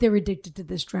if they're addicted to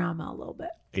this drama a little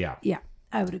bit. Yeah. Yeah,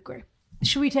 I would agree.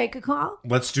 Should we take a call?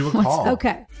 Let's do a call.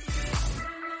 Okay.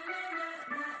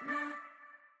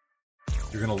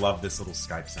 You're going to love this little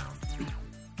Skype sound.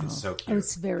 It's so Oh, cute.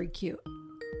 it's very cute.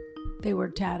 They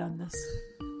worked hard on this.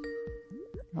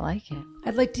 I like it.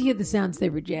 I'd like to hear the sounds they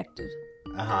rejected.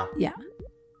 Uh-huh. Yeah.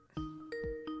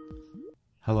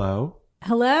 Hello?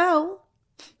 Hello?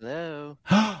 Hello.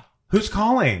 Who's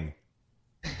calling?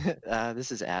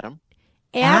 This is Adam.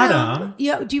 Adam?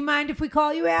 Yeah, do you mind if we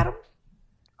call you Adam?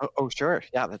 Oh, sure.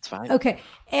 Yeah, that's fine. Okay.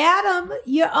 Adam,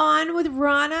 you're on with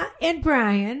Rana and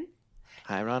Brian.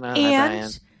 Hi, Ronna. Hi, Brian.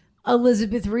 And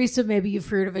Elizabeth Reaser, maybe you've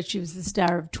heard of it. She was the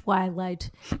star of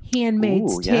Twilight,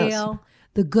 Handmaid's Ooh, yes. Tale,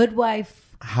 The Good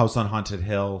Wife. House on Haunted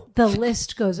Hill. The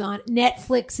list goes on.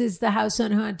 Netflix is The House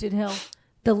on Haunted Hill.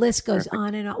 The list goes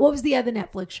on and on. What was the other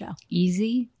Netflix show?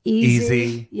 Easy.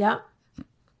 Easy. Yep.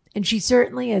 And she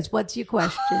certainly is. What's your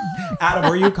question? Adam,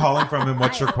 where are you calling from and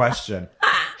what's your question?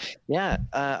 Yeah,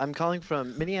 I'm calling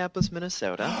from Minneapolis,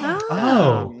 Minnesota.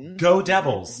 Oh, go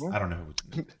Devils. I don't know.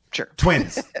 Sure.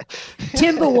 Twins.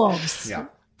 Timberwolves. Yeah.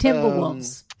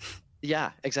 Timberwolves.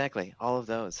 Yeah, exactly. All of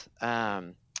those.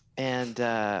 And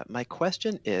my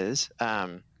question is,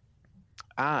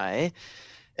 I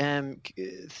am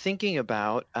thinking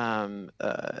about.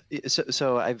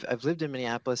 So I've lived in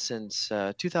Minneapolis since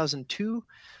 2002,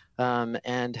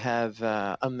 and have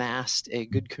amassed a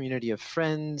good community of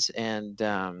friends and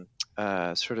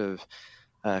sort of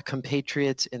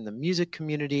compatriots in the music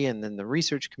community and then the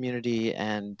research community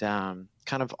and kind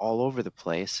of all over the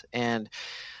place. And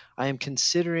I am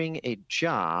considering a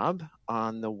job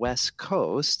on the West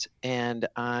Coast, and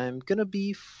I'm going to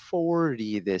be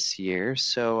 40 this year.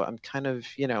 So I'm kind of,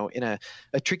 in a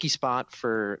tricky spot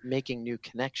for making new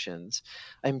connections.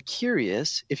 I'm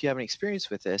curious if you have any experience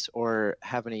with this or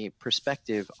have any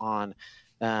perspective on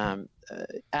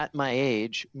at my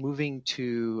age, moving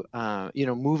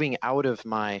out of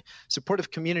my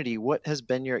supportive community, what has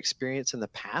been your experience in the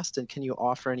past? And can you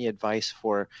offer any advice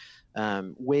for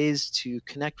ways to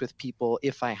connect with people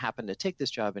if I happen to take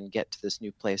this job and get to this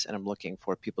new place and I'm looking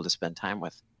for people to spend time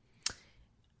with?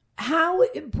 How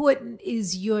important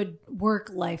is your work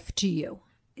life to you?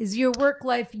 Is your work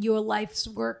life your life's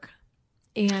work?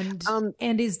 And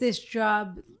is this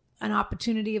job an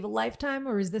opportunity of a lifetime,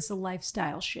 or is this a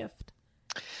lifestyle shift?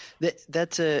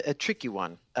 That's a tricky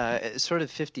one. It's sort of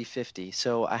 50-50.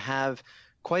 So I have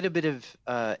quite a bit of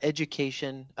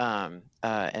education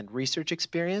and research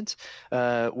experience,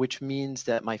 which means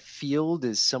that my field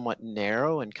is somewhat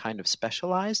narrow and kind of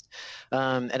specialized.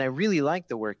 And I really like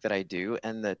the work that I do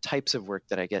and the types of work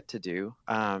that I get to do.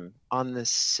 On the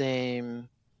same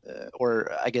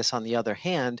or I guess on the other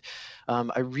hand,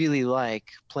 I really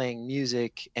like playing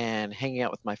music and hanging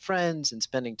out with my friends and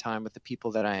spending time with the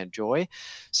people that I enjoy.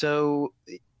 So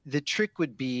the trick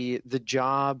would be the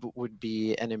job would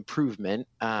be an improvement.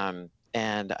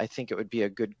 And I think it would be a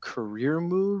good career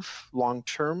move long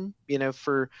term,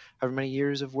 for however many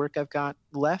years of work I've got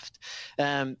left.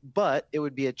 But it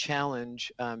would be a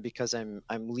challenge because I'm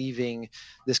leaving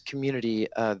this community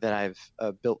that I've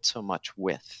built so much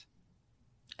with.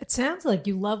 It sounds like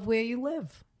you love where you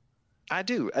live. I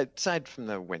do, aside from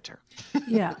the winter.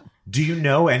 Yeah. Do you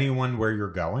know anyone where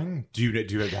you're going? Do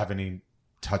you have any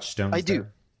touchstones I do.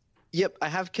 there? Yep, I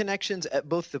have connections at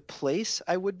both the place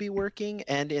I would be working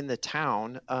and in the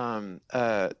town.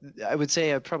 I would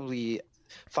say probably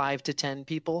 5 to 10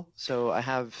 people. So I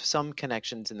have some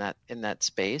connections in that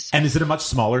space. And is it a much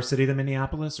smaller city than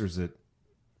Minneapolis, or is it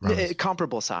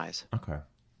Comparable size? Okay.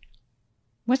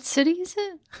 What city is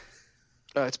it?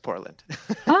 It's Portland.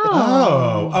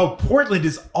 Oh, Portland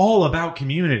is all about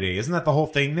community. Isn't that the whole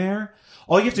thing there?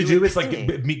 All you have to do is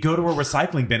go to a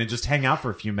recycling bin and just hang out for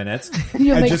a few minutes.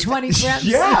 You'll and make 20 friends.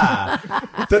 Yeah.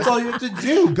 That's all you have to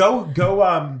do. Go,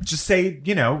 just say,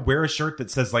 wear a shirt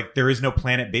that says there is no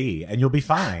planet B and you'll be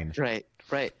fine. Right.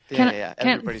 Yeah.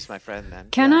 Everybody's my friend then.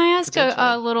 Can yeah, I ask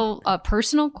a little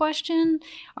personal question?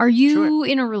 Are you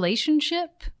in a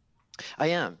relationship? I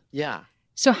am. Yeah.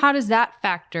 So how does that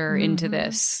factor into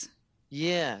this?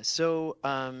 Yeah, so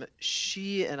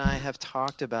she and I have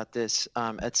talked about this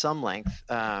at some length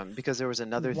because there was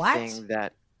another thing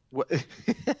that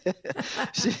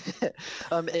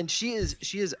and she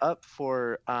is up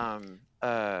for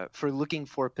looking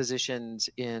for positions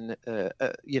in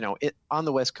on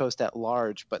the West Coast at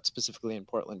large, but specifically in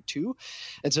Portland too,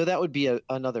 and so that would be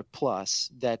another plus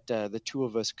that the two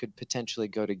of us could potentially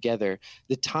go together.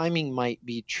 The timing might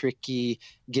be tricky,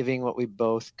 given what we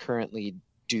both currently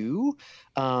do,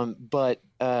 but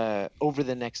over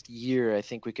the next year, I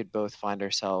think we could both find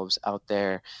ourselves out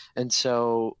there, and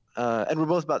so. And we're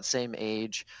both about the same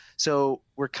age. So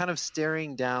we're kind of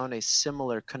staring down a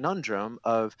similar conundrum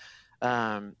of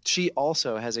she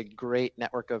also has a great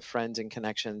network of friends and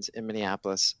connections in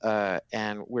Minneapolis.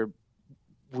 And we're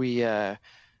kind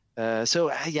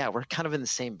of in the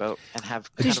same boat and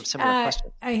have kind of similar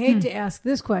questions. I hate to ask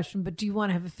this question, but do you want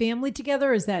to have a family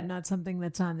together, or is that not something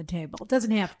that's on the table? It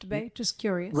doesn't have to be, just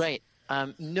curious. Right.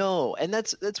 No, and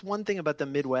that's one thing about the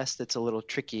Midwest that's a little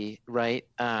tricky, right?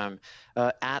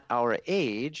 At our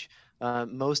age,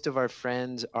 most of our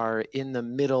friends are in the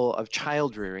middle of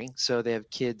child rearing, so they have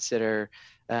kids that are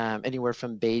anywhere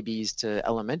from babies to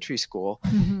elementary school,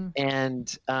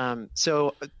 and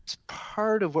so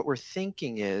part of what we're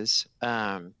thinking is,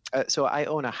 so I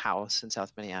own a house in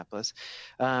South Minneapolis.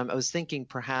 I was thinking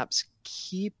perhaps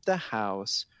keep the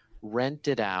house, rent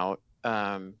it out.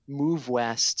 Move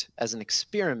west as an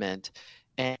experiment,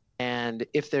 and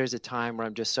if there's a time where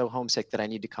I'm just so homesick that I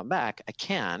need to come back, I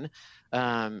can.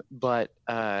 But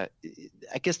I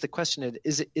guess the question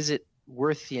is it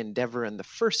worth the endeavor in the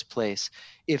first place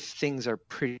if things are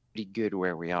pretty good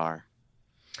where we are?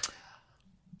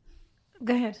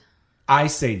 Go ahead. I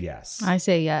say yes. I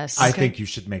say yes. I think you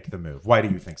should make the move. Why do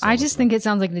you think so? I just think it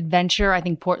sounds like an adventure. I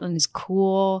think Portland is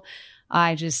cool.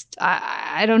 I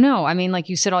don't know. I mean, like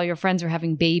you said, all your friends are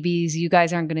having babies. You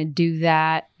guys aren't going to do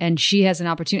that. And she has an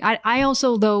opportunity. I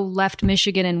also, though, left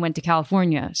Michigan and went to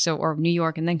California, or New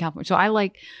York and then California. So I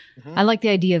like the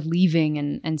idea of leaving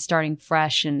and starting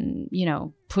fresh and,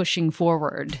 pushing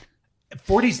forward.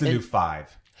 40's the new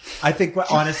 5. I think,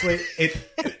 honestly,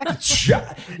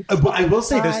 I will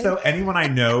say this, though. Anyone I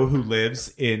know who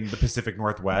lives in the Pacific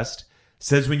Northwest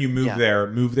says when you move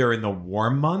there in the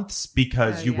warm months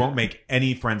because you won't make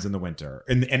any friends in the winter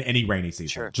in any rainy season.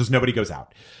 Sure. Just nobody goes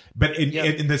out. But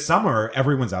in the summer,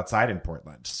 everyone's outside in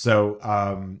Portland. So,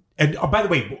 and by the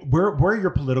way, where are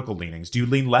your political leanings? Do you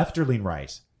lean left or lean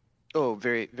right? Oh,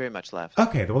 very, very much left.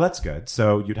 Okay, well, that's good.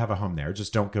 So you'd have a home there.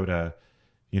 Just don't go to,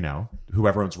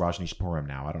 whoever owns Rajneeshpuram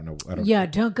now. I don't know.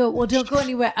 Don't go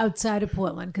anywhere outside of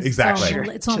Portland because it's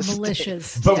all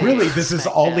militias. But really, this is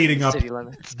all leading up.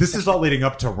 This is all leading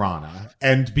up to Rana,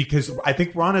 and because I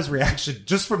think Rana's reaction,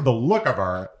 just from the look of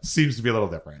her, seems to be a little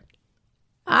different.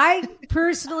 I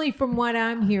personally, from what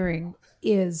I'm hearing,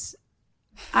 is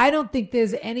I don't think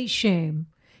there's any shame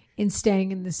in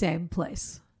staying in the same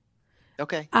place.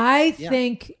 Okay. I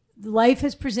think life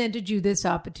has presented you this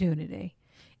opportunity.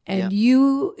 And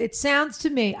it sounds to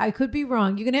me, I could be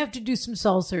wrong. You're going to have to do some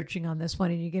soul searching on this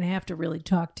one, and you're going to have to really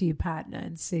talk to your partner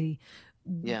and see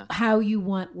how you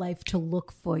want life to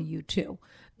look for you too.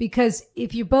 Because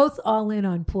if you're both all in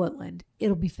on Portland,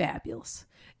 it'll be fabulous.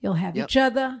 You'll have each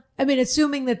other. I mean,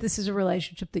 assuming that this is a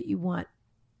relationship that you want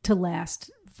to last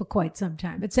for quite some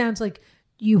time. It sounds like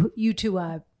you two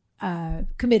are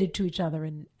committed to each other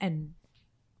and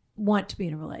want to be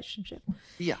in a relationship.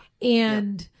 Yeah.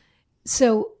 And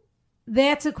so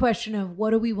that's a question of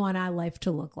what do we want our life to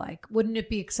look like? Wouldn't it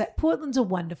be Portland's a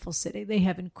wonderful city. They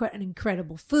have an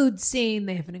incredible food scene.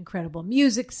 They have an incredible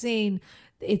music scene.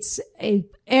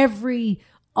 Every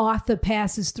author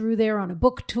passes through there on a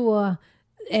book tour.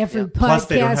 Every podcast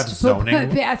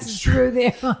passes through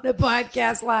there on a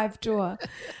podcast live tour.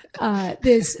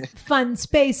 There's fun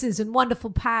spaces and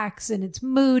wonderful parks, and it's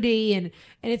moody, and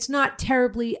it's not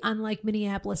terribly unlike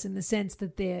Minneapolis in the sense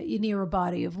that you're near a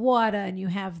body of water and you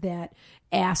have that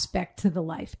aspect to the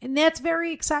life. And that's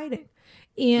very exciting.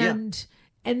 And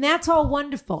that's all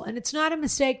wonderful. And it's not a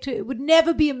mistake it would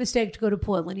never be a mistake to go to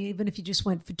Portland, even if you just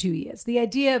went for 2 years. The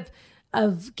idea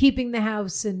of keeping the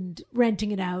house and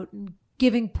renting it out and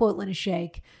giving Portland a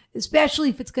shake, especially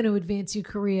if it's going to advance your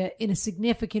career in a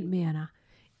significant manner,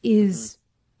 is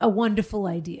a wonderful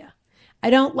idea. I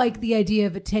don't like the idea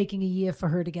of it taking a year for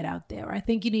her to get out there. I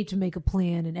think you need to make a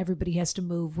plan and everybody has to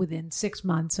move within 6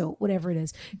 months or whatever it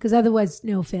is. Because otherwise,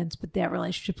 no offense, but that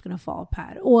relationship's going to fall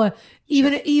apart. Or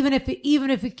even if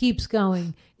it keeps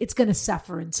going, it's going to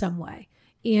suffer in some way.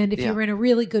 And if you're in a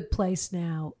really good place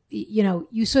now,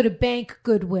 you sort of bank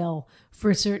goodwill for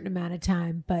a certain amount of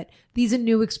time. But these are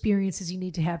new experiences you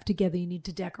need to have together. You need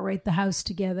to decorate the house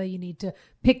together. You need to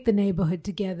pick the neighborhood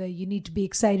together. You need to be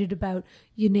excited about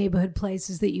your neighborhood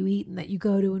places that you eat and that you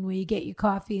go to and where you get your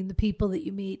coffee and the people that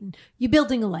you meet. And you're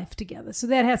building a life together. So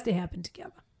that has to happen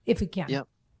together if it can.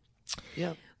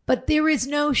 Yep. But there is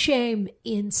no shame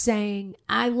in saying,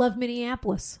 I love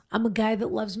Minneapolis. I'm a guy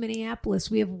that loves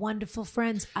Minneapolis. We have wonderful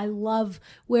friends. I love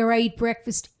where I eat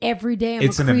breakfast every day. I'm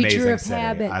It's a an creature amazing of city.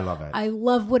 habit. I love it. I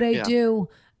love what I do.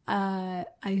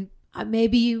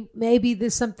 Maybe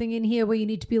there's something in here where you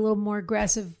need to be a little more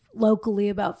aggressive locally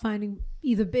about finding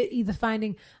either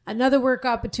finding another work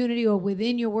opportunity or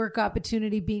within your work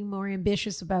opportunity being more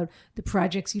ambitious about the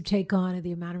projects you take on or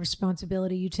the amount of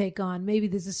responsibility you take on. Maybe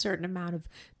there's a certain amount of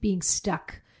being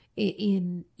stuck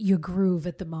in your groove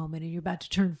at the moment and you're about to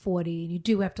turn 40 and you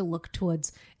do have to look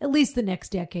towards at least the next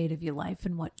decade of your life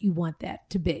and what you want that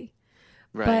to be.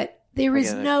 Right. But there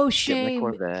is no shame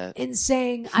Corvette. in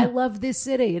saying, I love this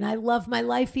city and I love my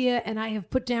life here and I have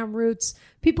put down roots.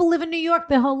 People live in New York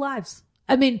their whole lives.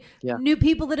 I mean, new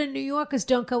people that are New Yorkers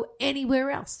don't go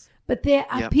anywhere else. But there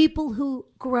are people who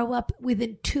grow up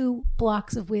within 2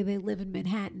 blocks of where they live in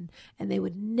Manhattan and they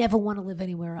would never want to live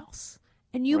anywhere else.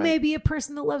 And you may be a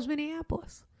person that loves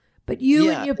Minneapolis. But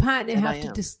you and your partner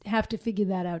have to figure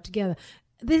that out together.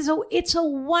 It's a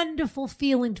wonderful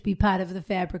feeling to be part of the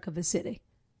fabric of a city.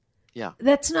 Yeah.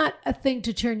 That's not a thing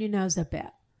to turn your nose up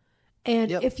at. And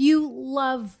if you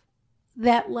love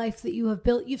that life that you have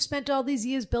built, you've spent all these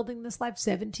years building this life,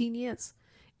 17 years.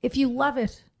 If you love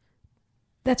it,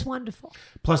 that's wonderful.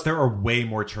 Plus, there are way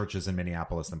more churches in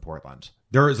Minneapolis than Portland.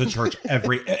 There is a church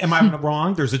am I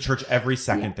wrong? There's a church every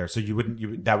second there. So you have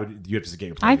to get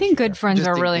your I think good friends Just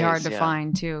are in really case, hard to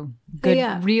find too.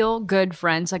 Good, real good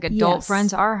friends, like adult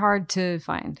friends, are hard to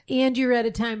find. And you're at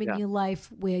a time in your life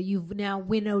where you've now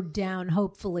winnowed down,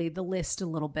 hopefully, the list a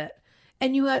little bit.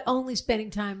 And you are only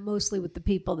spending time mostly with the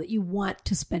people that you want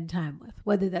to spend time with,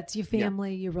 whether that's your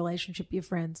family, your relationship, your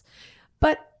friends.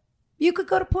 But you could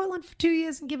go to Portland for 2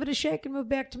 years and give it a shake and move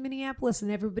back to Minneapolis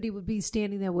and everybody would be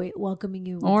standing there welcoming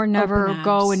you. Or never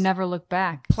go and never look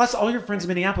back. Plus, all your friends in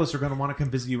Minneapolis are going to want to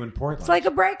come visit you in Portland. It's like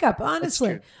a breakup,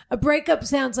 honestly. A breakup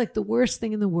sounds like the worst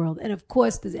thing in the world. And of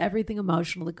course, there's everything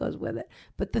emotional that goes with it.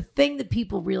 But the thing that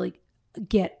people really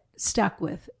get stuck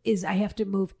with is I have to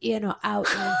move in or out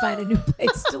and then find a new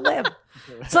place to live.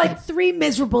 It's like 3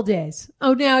 miserable days.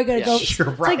 Oh, now I got to go.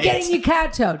 It's like getting your car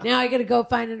towed. Now I got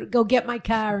to go get my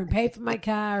car and pay for my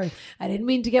car. And I didn't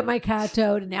mean to get my car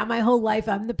towed. And now my whole life,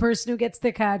 I'm the person who gets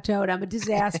their car towed. I'm a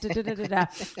disaster.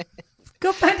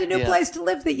 Go find a new place to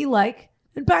live that you like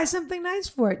and buy something nice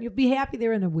for it. You'll be happy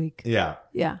there in a week. Yeah.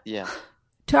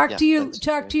 Talk to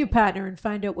your partner and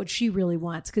find out what she really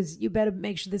wants, because you better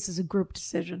make sure this is a group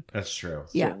decision. That's true.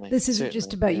 Yeah, Certainly. this isn't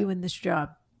just about you and this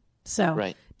job.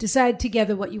 So decide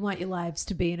together what you want your lives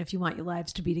to be, and if you want your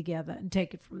lives to be together, and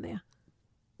take it from there.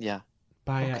 Yeah.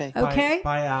 Bye. Okay.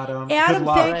 Bye, Adam. Adam,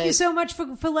 thank you so much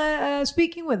for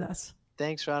speaking with us.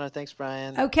 Thanks, Rana. Thanks,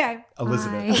 Brian. Okay.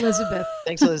 Elizabeth.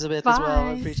 Thanks, Elizabeth, as well.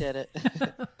 I appreciate it.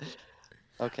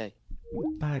 Okay.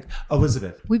 Bye.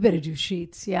 Elizabeth. We better do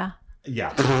sheets, yeah?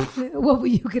 Yeah. What were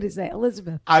you going to say,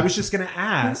 Elizabeth? I was just going to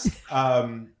ask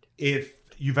if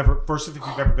you've ever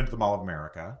been to the Mall of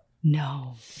America.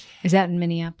 No. Is that in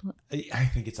Minneapolis? I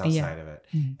think it's outside of it.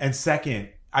 Mm-hmm. And second,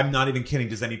 I'm not even kidding.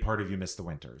 Does any part of you miss the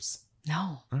winters?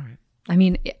 No. All right. I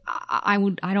mean, I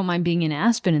don't mind being in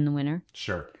Aspen in the winter.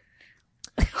 Sure.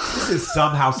 This is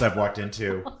some house I've walked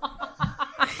into.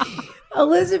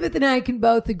 Elizabeth and I can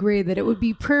both agree that it would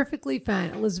be perfectly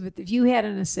fine, Elizabeth, if you had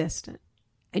an assistant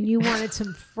and you wanted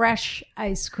some fresh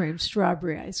ice cream,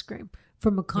 strawberry ice cream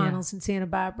from McConnell's in Santa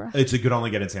Barbara. It could only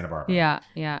get in Santa Barbara.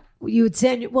 Yeah. You would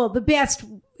send the best,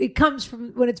 it comes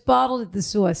from when it's bottled at the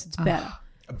source, it's better.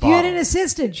 If you had an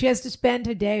assistant, she has to spend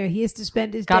her day, or he has to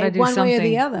spend his day one way or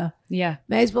the other. Yeah.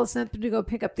 May as well send them to go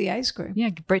pick up the ice cream. Yeah,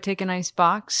 take a nice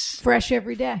box. Fresh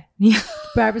every day. Yeah.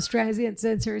 Barbara Streisand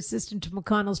sends her assistant to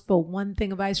McConnell's for one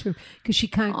thing of ice cream because she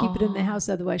can't keep it in the house,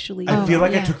 otherwise she'll eat it. I feel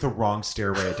like I took the wrong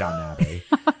stairway at Downton Abbey.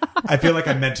 I feel like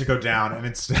I meant to go down, and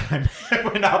instead I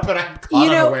went up, and I'm caught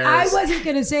unawares. I wasn't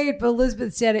going to say it, but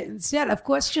Elizabeth said it instead. Of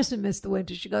course, she doesn't miss the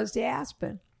winter. She goes to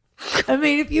Aspen. I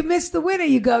mean, if you miss the winter,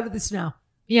 you go to the snow.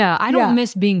 Yeah, I don't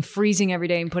miss being freezing every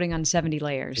day and putting on 70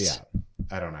 layers. Yeah,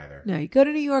 I don't either. No, you go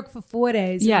to New York for 4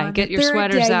 days. Yeah, and get your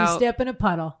sweaters out. You step in a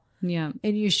puddle. Yeah.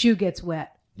 And your shoe gets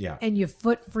wet. Yeah. And your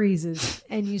foot freezes.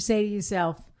 And you say to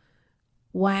yourself,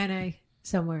 why am I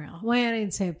somewhere else? Why am I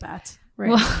in St. Pat's? Right.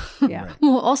 Well, yeah.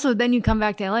 Well, also, then you come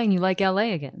back to LA and you like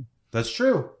LA again. That's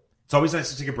true. It's always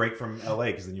nice to take a break from LA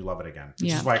because then you love it again,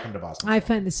 which is why I come to Boston. I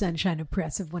find the sunshine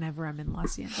oppressive whenever I'm in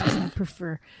Los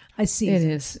Angeles. I see It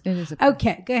is.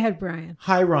 Okay, go ahead, Brian.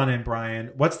 Hi, Ron and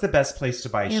Brian. What's the best place to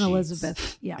buy sheets?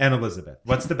 Elizabeth. Yeah. And Elizabeth.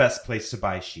 What's the best place to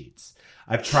buy sheets?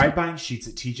 I've tried buying sheets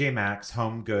at TJ Maxx,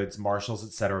 Home Goods, Marshalls,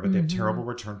 etc., but they have terrible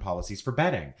return policies for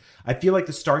bedding. I feel like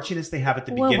the starchiness they have at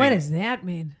the beginning. What does that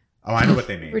mean? Oh, I know what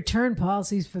they mean. Return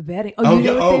policies for bedding. Oh, you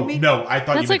know what they mean? No, I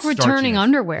thought That's you like meant returning starchiness.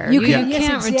 underwear. You can't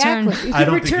exactly. return. You I can don't think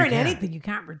you return can. anything. You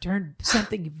can't return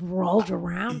something you've rolled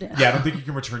around it. Yeah, I don't think you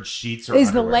can return sheets or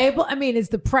Is the underwear. label? I mean, is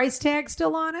the price tag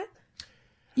still on it?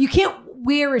 You can't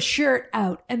wear a shirt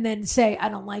out and then say, "I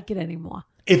don't like it anymore."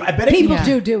 People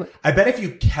do it. I bet if you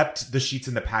kept the sheets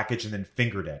in the package and then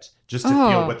fingered it just to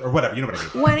feel what, or whatever, you know what I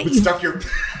mean. Why don't Would you- stuff your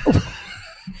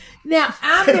Now,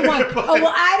 I'm the one. Oh,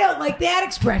 well, I don't like that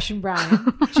expression,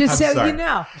 Brian. Just so sorry. you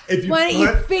know. If you Why don't you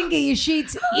put- finger your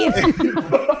sheets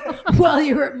while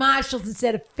you're at Marshall's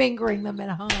instead of fingering them at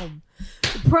home?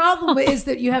 The problem is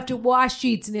that you have to wash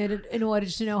sheets in order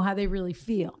to know how they really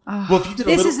feel. Well, if you did a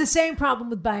This little is the same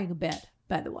problem with buying a bed,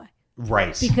 by the way.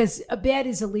 right, Because a bed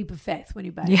is a leap of faith when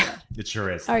you buy a bed. it sure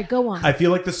is. All right, go on. I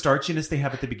feel like the starchiness they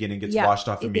have at the beginning gets Yeah, washed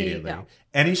off there you immediately. go.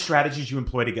 Any strategies you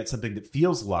employ to get something that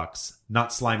feels luxe,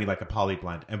 not slimy like a poly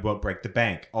blend, and won't break the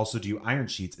bank? Also, do you iron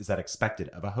sheets? Is that expected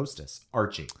of a hostess?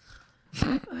 Archie.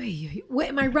 Wait,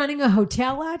 am I running a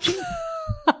hotel, Archie?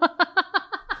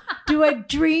 Do I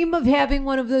dream of having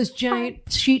one of those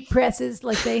giant sheet presses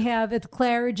like they have at the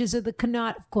Claridge's or the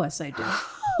Connaught? Of course I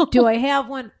do. Do I have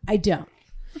one? I don't.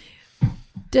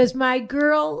 Does my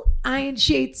girl iron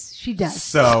sheets? She does.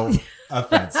 So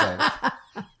offensive.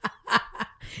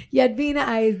 Yadvina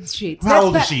irons sheets. How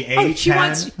old is bad. she? Oh, 8, she 10?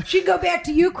 wants. She'd go back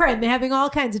to Ukraine. They're having all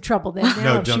kinds of trouble there now.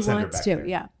 No, if don't she send her wants back to. there.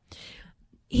 Yeah.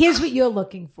 Here's what you're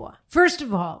looking for. First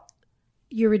of all,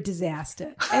 you're a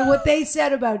disaster. And what they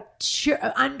said about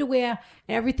underwear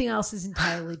and everything else is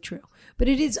entirely true. But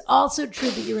it is also true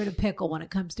that you're in a pickle when it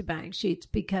comes to buying sheets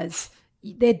because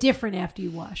they're different after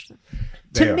you wash them.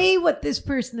 To me, what this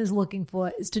person is looking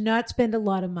for is to not spend a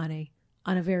lot of money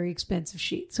on a very expensive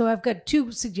sheet. So I've got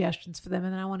 2 suggestions for them,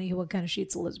 and then I want to hear what kind of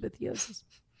sheets Elizabeth uses.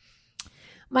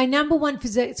 My number one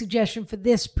suggestion for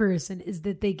this person is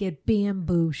that they get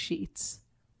bamboo sheets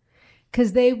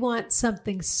because they want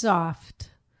something soft.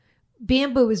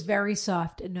 Bamboo is very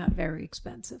soft and not very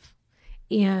expensive.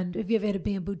 And have you ever had a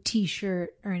bamboo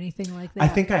t-shirt or anything like that? I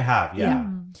think I have, yeah.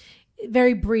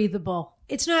 Very breathable.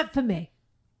 It's not for me.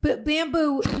 But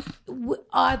bamboo,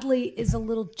 oddly, is a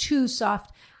little too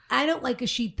soft. I don't like a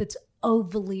sheet that's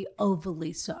overly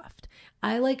soft.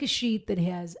 I like a sheet that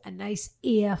has a nice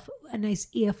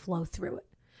airflow through it.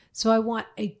 So I want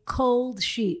a cold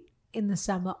sheet in the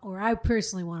summer, or I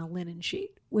personally want a linen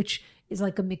sheet, which is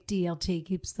like a McDLT,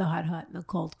 keeps the hot and the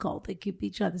cold. They keep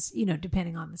each other,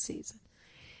 depending on the season.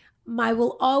 I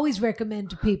will always recommend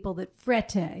to people that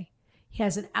Frette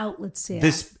has an outlet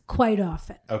sale quite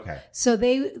often. Okay. So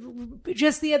they,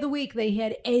 just the other week, they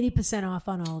had 80% off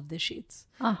on all of the sheets.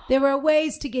 Oh. There are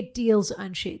ways to get deals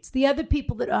on sheets. The other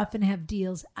people that often have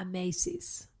deals are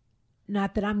Macy's.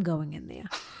 Not that I'm going in there,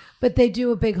 but they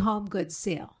do a big home goods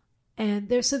sale. And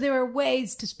there are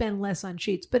ways to spend less on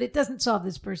sheets, but it doesn't solve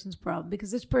this person's problem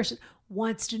because this person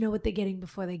wants to know what they're getting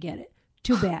before they get it.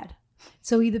 Too bad.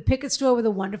 So either pick a store with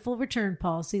a wonderful return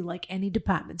policy, like any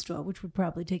department store, which would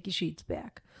probably take your sheets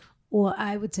back, or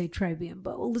I would say try bamboo.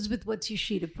 Elizabeth, what's your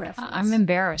sheet of preference? I'm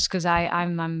embarrassed because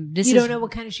I'm. You don't know what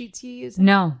kind of sheets you use?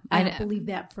 No, I don't believe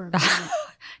that for a minute.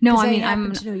 No, I mean,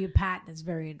 happen to know your partner's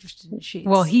very interested in sheets.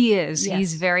 Well, he is. Yes.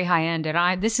 He's very high end,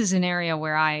 and this is an area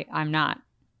where I'm not.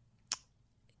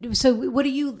 So what do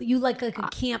you like a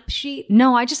camp sheet?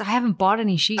 No, I haven't bought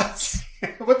any sheets.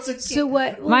 What's it? So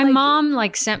what? Well, My mom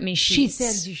sent me sheets. She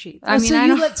sends you sheets. I mean, so I you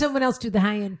don't- let someone else do the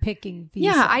high end picking. For Yeah,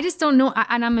 yourself. I just don't know,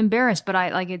 and I'm embarrassed. But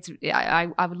I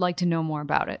would like to know more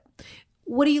about it.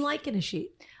 What do you like in a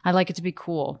sheet? I like it to be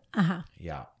cool,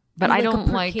 Yeah. but You I like a don't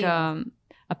like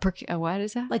percale. what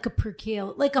is that? Like a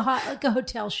percale, like a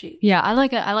hotel sheet. Yeah, I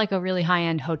like a really high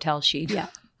end hotel sheet. Yeah,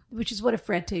 which is what a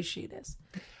Frette sheet is.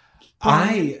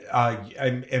 I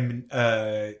am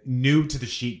new to the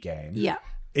sheet game. Yeah.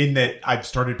 In that I've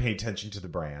started paying attention to the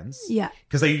brands. Yeah.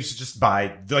 Because I used to just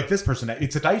buy, like this person,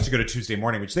 except I used to go to Tuesday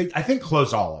Morning, which I think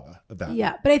closed all of them.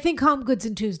 Yeah, but I think Home Goods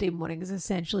and Tuesday Morning is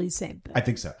essentially the same thing. I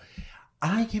think so.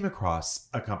 I came across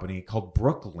a company called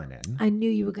Brooklinen. I knew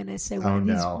you were going to say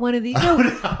no. one of these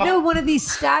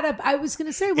startup. I was going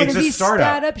to say one It's of a these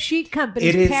startup sheet companies.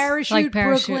 It is- Parachute, Like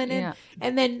Parachute, Brooklinen, yeah.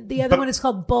 and then the other one is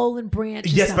called Bowl and Branch. or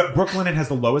Yes, something. but Brooklinen has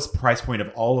the lowest price point of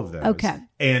all of those. Okay.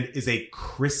 And is a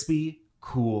crispy,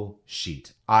 cool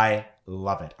sheet. I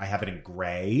love it. I have it in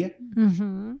gray.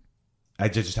 Mm-hmm. I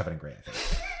just have it in gray,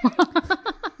 I think.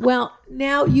 Well,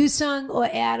 now you sung, or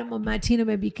Adam or Martina,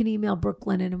 maybe you can email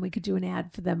Brooklyn in and we could do an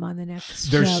ad for them on the next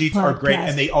Their sheets are great, podcast.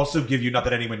 and they also give you, not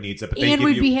that anyone needs it, but they give and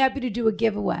we'd you... be happy to do a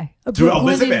giveaway. A To Brooklyn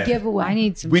Elizabeth. giveaway. I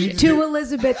need some We need shit. to To do-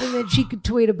 Elizabeth, and then she could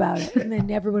tweet about it, and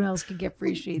then everyone else can get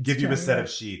free sheets. give you a Totally set right. of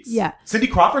sheets. Yeah. Cindy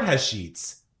Crawford has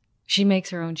sheets. She makes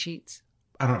her own sheets.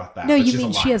 I don't know about that. No, but you she's mean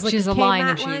a she has like She has a a line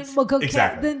Kmart of sheets. Well, go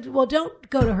Exactly. then don't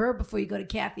go to her before you go to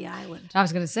Kathy Island. I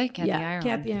was going to say Kathy yeah, Ireland.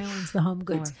 Kathy Island's the home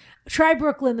goods. Try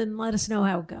Brooklyn and let us know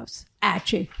how it goes.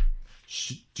 Archie.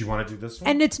 Do you want to do this one?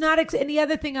 And it's not. And the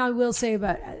other thing I will say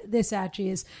about this,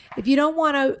 Archie, is if you don't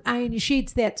want to iron your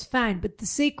sheets, that's fine. But the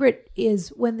secret is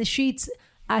when the sheets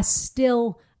are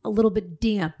still a little bit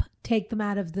damp, take them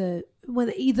out of the.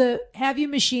 Either have your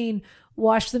machine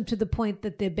wash them to the point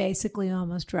that they're basically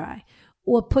almost dry,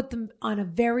 or put them on a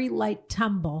very light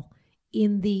tumble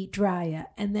in the dryer.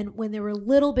 And then when they're a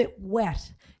little bit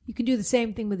wet, you can do the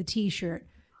same thing with a t-shirt.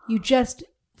 You just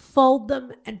fold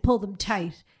them and pull them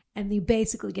tight, and you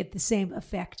basically get the same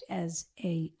effect as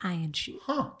a iron sheet.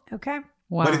 Huh. Okay?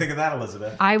 Wow. What do you think of that,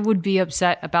 Elizabeth? I would be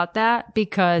upset about that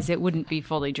because it wouldn't be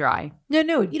fully dry.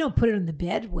 No, you don't put it in the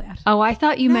bed wet. Oh, I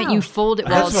thought you meant No. you fold it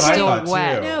while That's it's what I still thought,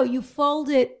 wet. too. No, you fold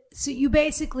it. So you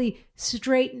basically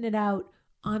straighten it out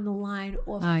on the line,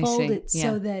 or I fold see. it Yeah.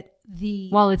 so that the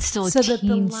While it's still a so that the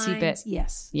teensy bit. lines,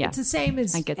 yes, Yeah. it's the same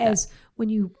as I get that. as when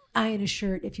you iron a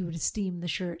shirt. If you were to steam the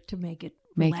shirt to make it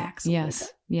relax,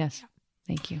 Yes. Yes.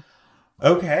 Thank you.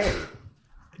 Okay.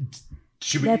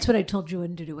 Should we... That's what I told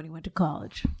Jordan to do when he went to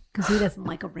college, because he doesn't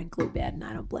like a wrinkly bed, and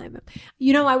I don't blame him.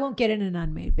 You know, I won't get in an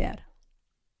unmade bed.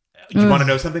 Do you want to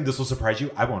know something? This will surprise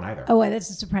you. I won't either. Oh, that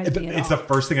doesn't surprise me at all. It's the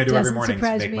first thing I do every Doesn't morning is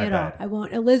surprise make me my at bed. all. I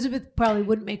won't. Elizabeth probably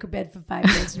wouldn't make her bed for 5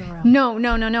 days in a row.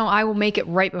 No. I will make it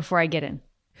right before I get in.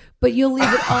 But you'll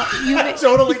leave it all. I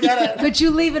totally get it. But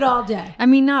you leave it all day. I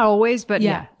mean, not always, but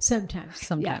Yeah, sometimes.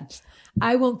 sometimes. Yeah.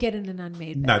 I won't get in an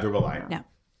unmade bed. Neither will I. No.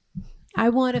 I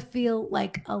want to feel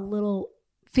like a little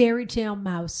fairy tale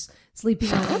mouse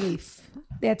sleeping on a leaf.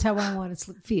 That's how I want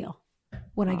to feel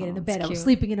when I get into bed. that's I was cute.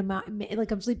 sleeping in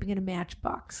like I'm sleeping in a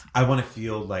matchbox. I want to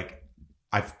feel like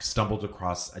I've stumbled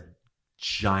across a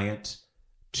giant,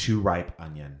 too ripe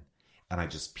onion, and I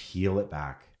just peel it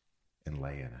back and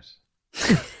lay in it.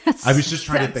 I was just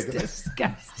trying to think of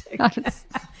Disgusting. That's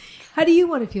How do you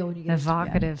want to feel when you get into bed?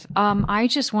 evocative. I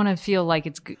just want to feel like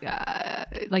it's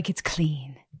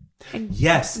clean.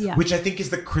 Yes, Yeah. which I think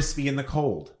is the crispy and the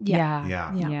cold. Yeah.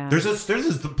 Yeah. Yeah. There's this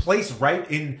place right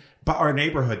in our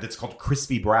neighborhood that's called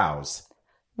Crispy Brows.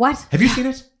 What? Have you seen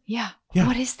it? Yeah. Yeah.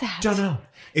 What is that? Don't know.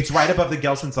 It's right above the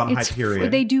Gelson's on High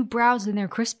Period. They do brows and they're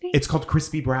crispy? It's called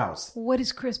Crispy Brows. What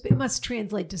is crispy? It must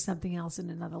translate to something else in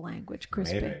another language.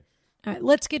 Crispy. Maybe. All right,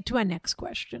 let's get to our next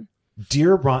question.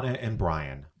 Dear Rana and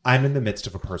Brian, I'm in the midst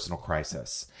of a personal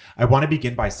crisis. I want to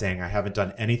begin by saying I haven't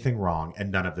done anything wrong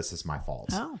and none of this is my fault.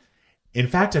 Oh. In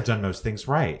fact, I've done most things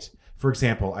right. For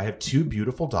example, I have 2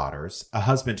 beautiful daughters, a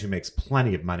husband who makes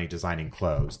plenty of money designing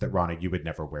clothes that Rana, you would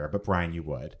never wear, but Brian, you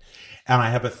would. And I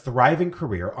have a thriving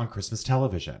career on Christmas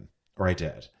television. Or I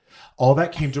did. All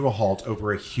that came to a halt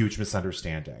over a huge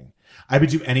misunderstanding. I would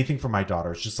do anything for my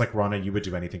daughters, just like Rana, you would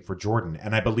do anything for Jordan.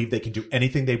 And I believe they can do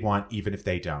anything they want, even if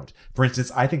they don't. For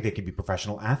instance, I think they can be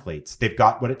professional athletes. They've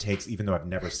got what it takes, even though I've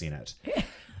never seen it.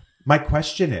 My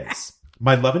question is,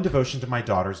 my love and devotion to my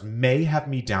daughters may have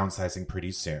me downsizing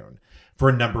pretty soon, for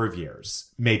a number of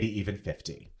years, maybe even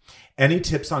 50. Any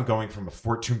tips on going from a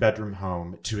 14-bedroom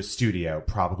home to a studio,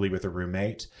 probably with a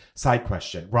roommate? Side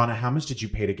question, Rana, how much did you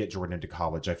pay to get Jordan into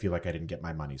college? I feel like I didn't get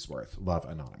my money's worth. Love,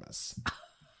 Anonymous.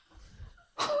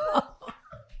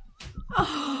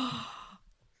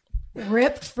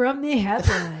 Ripped from the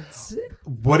headlines.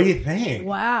 What do you think?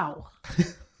 Wow.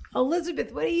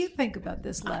 Elizabeth, what do you think about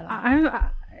this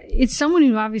letter? It's someone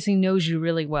who obviously knows you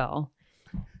really well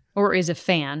or is a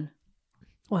fan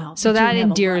Well, so we do that have a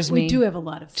endears lot- me We do have a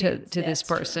lot of to fans, this that's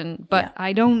true. person. But Yeah.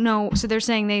 I don't know. So they're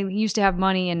saying they used to have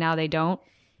money and now they don't.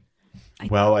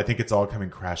 Well, I think it's all coming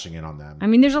crashing in on them. I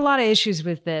mean, there's a lot of issues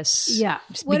with this. Yeah.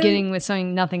 Just What beginning with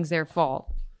saying nothing's their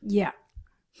fault. Yeah.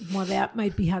 Well, that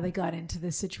might be how they got into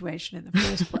this situation in the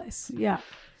first place. Yeah.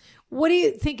 What do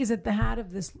you think is at the heart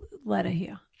of this letter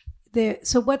here?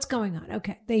 So what's going on?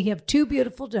 Okay. They have 2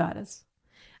 beautiful daughters,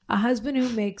 a husband who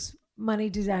makes money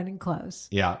designing clothes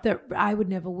Yeah. that I would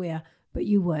never wear, but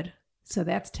you would. So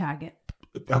that's Target.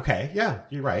 Okay. Yeah,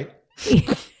 you're right.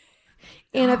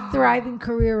 And a thriving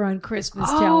career on Christmas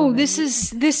Oh,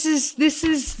 television. this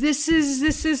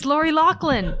is Lori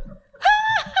Loughlin.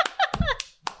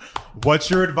 What's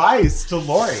your advice to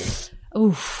Lori?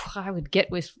 Oof, I would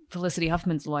get with Felicity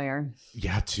Huffman's lawyer.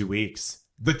 Yeah, 2 weeks.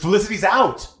 The Felicity's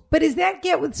out. But is that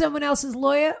get with someone else's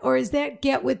lawyer or is that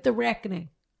get with the reckoning?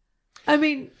 I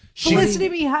mean,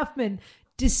 Felicity Huffman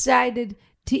decided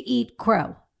to eat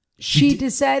crow. She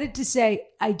decided to say,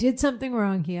 I did something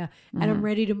wrong here and I'm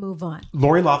ready to move on.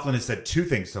 Lori Loughlin has said 2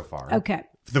 things so far. Okay.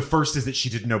 The first is that she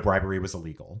didn't know bribery was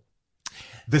illegal.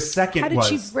 The second How did was...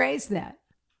 she phrase that?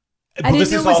 Well, I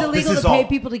didn't know it was illegal to pay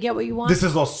people to get what you want. This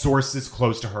is all sources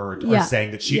close to her are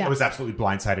saying that she was absolutely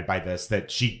blindsided by this,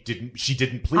 that she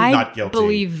didn't plead not guilty. I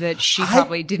believe that she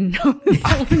probably didn't know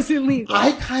that was illegal.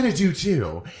 I kind of do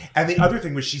too. And the other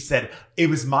thing was she said, it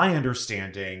was my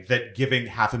understanding that giving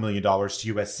 $500,000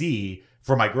 to USC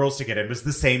for my girls to get in was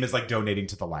the same as like donating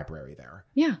to the library there.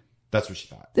 Yeah. That's what she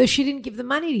thought. Though she didn't give the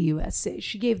money to USC.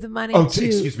 She gave the money to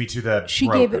the She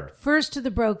broker. gave it first to the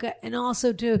broker and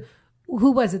also to...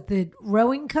 Who was it? The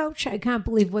rowing coach? I can't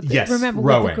believe what remember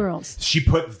rowing. what the girls.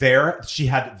 She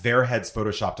had their heads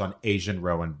photoshopped on Asian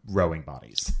rowing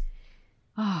bodies.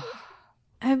 Oh,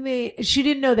 I mean, she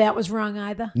didn't know that was wrong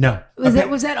either. No.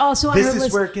 Was that also on her list? This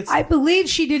is where it gets... I believe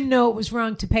she didn't know it was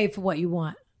wrong to pay for what you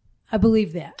want. I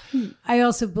believe that.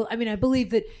 I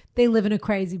believe that they live in a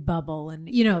crazy bubble and,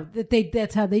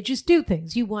 that's how they just do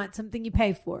things. You want something, you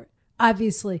pay for it.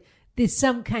 Obviously, there's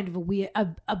some kind of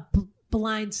a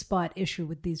blind spot issue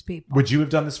with these people. Would you have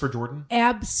done this for Jordan?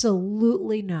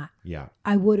 Absolutely not. Yeah.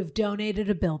 I would have donated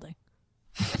a building.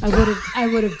 I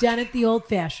would have done it the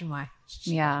old-fashioned way.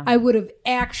 Yeah. I would have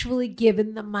actually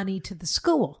given the money to the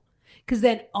school. Because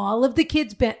then all of the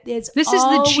kids this is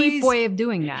the cheap way of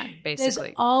doing that,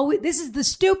 basically. This is the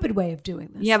stupid way of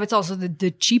doing this. Yeah, but it's also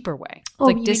the cheaper way.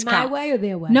 It's you mean my way or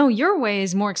their way? No, your way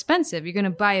is more expensive. You're going to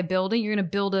buy a building. You're going to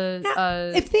build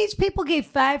if these people gave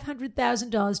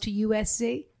 $500,000 to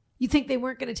USC, you think they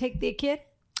weren't going to take their kid?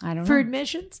 I don't know. For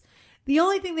admissions? The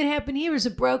only thing that happened here is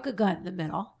a broker got in the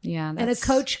middle. Yeah. And a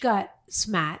coach got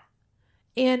smart.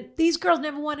 And these girls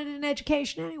never wanted an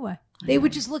education anyway. They were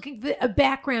just looking for a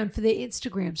background for their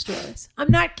Instagram stories. I'm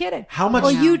not kidding. How much?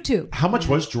 Or YouTube. How much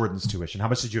was Jordan's tuition? How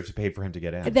much did you have to pay for him to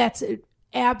get in? That's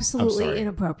absolutely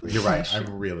inappropriate. You're right. question.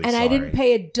 I'm really and sorry. I didn't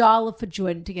pay $1 for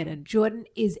Jordan to get in. Jordan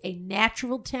is a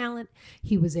natural talent.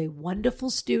 He was a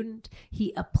wonderful student.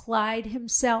 He applied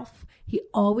himself. He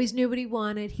always knew what he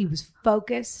wanted. He was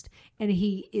focused. And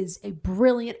he is a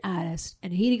brilliant artist.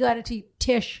 And he got into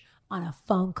Tisch on a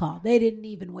phone call. They didn't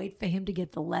even wait for him to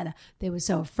get the letter. They were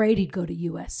so afraid he'd go to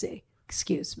USC.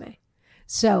 Excuse me.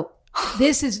 So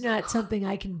this is not something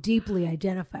I can deeply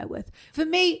identify with. For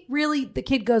me, really, the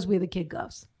kid goes where the kid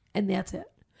goes. And that's it.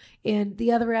 And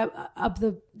the other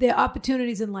the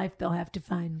opportunities in life, they'll have to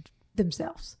find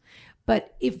themselves.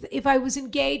 But if I was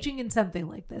engaging in something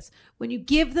like this, when you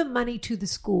give the money to the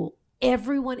school,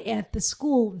 everyone at the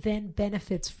school then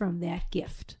benefits from that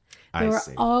gift. There are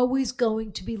always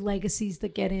going to be legacies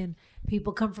that get in.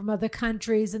 People come from other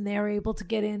countries and they're able to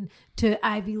get in to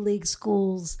Ivy League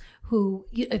schools who,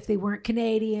 if they weren't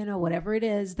Canadian or whatever it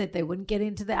is, that they wouldn't get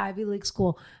into the Ivy League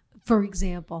school, for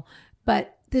example.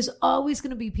 But there's always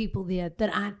going to be people there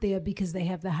that aren't there because they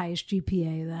have the highest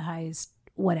GPA, the highest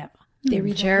whatever. They're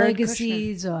either Jared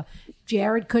legacies Kushner. Or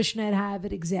Jared Kushner at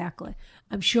Harvard, exactly.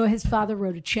 I'm sure his father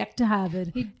wrote a check to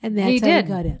Harvard and that's how he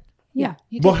got in. Yeah.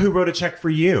 Well, who wrote a check for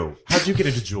you? How'd you get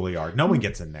into Juilliard? No one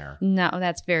gets in there. No,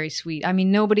 that's very sweet. I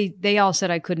mean, they all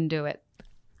said I couldn't do it.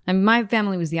 I mean, my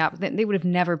family was the opposite. They would have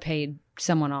never paid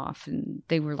someone off. And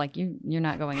they were like, you're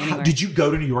not going anywhere. Did you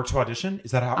go to New York to audition?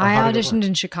 Is that how I how did it auditioned work?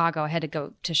 in Chicago. I had to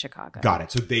go to Chicago. Got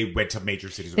it. So they went to major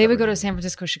cities. They would go to San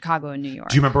Francisco, Chicago, and New York.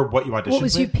 Do you remember what you auditioned What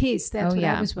was your with? piece? That's what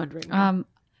I was wondering.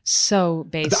 So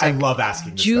basic. I love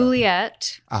asking this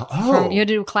Juliet. stuff. You had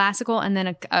to do a classical and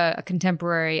then a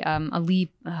contemporary, a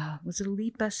leap. Was it a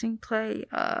leap busing play?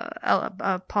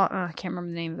 I can't remember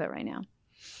the name of it right now.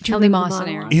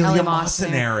 Eleemosynary.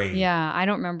 Eleemosynary. Yeah, I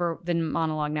don't remember the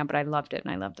monologue now, but I loved it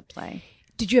and I loved the play.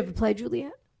 Did you ever play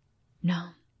Juliet? No.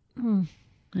 I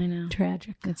know.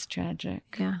 Tragic. It's tragic.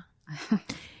 Yeah.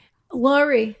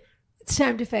 Lori, it's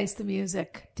time to face the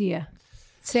music, dear.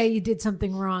 Say you did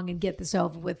something wrong and get this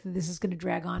over with, and this is going to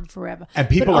drag on forever. And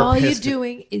people but are all pissed you're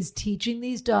doing is teaching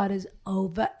these daughters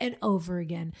over and over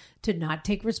again to not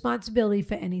take responsibility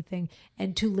for anything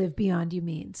and to live beyond your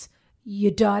means.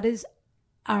 Your daughters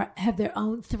have their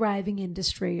own thriving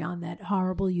industry on that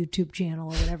horrible YouTube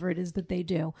channel or whatever it is that they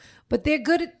do, but they're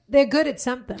good at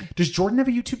something. Does Jordan have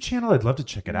a YouTube channel? I'd love to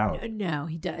check it out. No,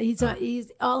 he does.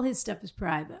 He's all his stuff is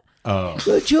private. Oh,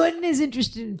 So Jordan is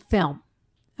interested in film.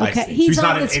 I Okay, see. So he's on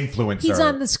not an the- influencer. He's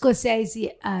on the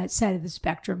Scorsese side of the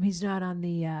spectrum. He's not on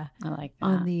the I like that.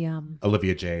 on the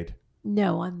Olivia Jade.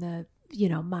 no on the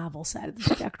Marvel side of the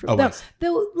spectrum. Oh, though, yes.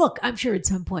 though, look, I'm sure at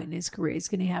some point in his career he's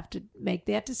going to have to make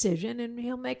that decision, and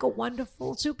he'll make a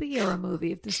wonderful superhero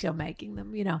movie if they're still making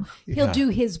them. He'll do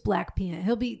his Black Panther.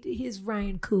 He'll be his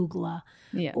Ryan Coogler,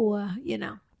 or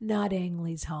not Ang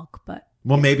Lee's Hulk, but.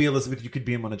 Well, maybe Elizabeth, you could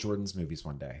be in one of Jordan's movies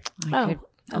one day. I could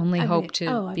only hope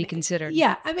to be considered.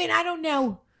 Yeah, I mean, I don't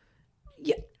know.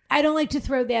 Yeah, I don't like to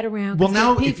throw that around. Well,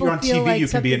 now if people you're on feel TV, like you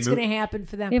can be in something's going to happen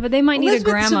for them. Yeah, but they might need a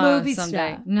Elizabeth's grandma movie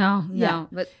someday. star. No, Yeah.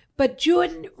 but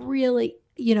Jordan really,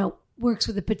 works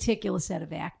with a particular set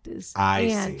of actors. I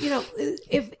see.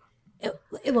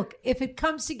 If it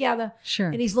comes together, Sure.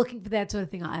 and he's looking for that sort of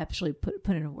thing, I'll absolutely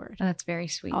put in a word. that's very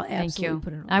sweet. I'll Thank absolutely you.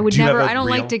 put it on. I would Do you have never. a I don't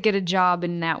real- like to get a job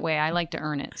in that way. I like to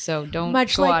earn it. So don't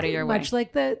go out of your way. Much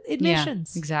like the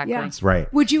admissions. Yeah, exactly. Yeah. That's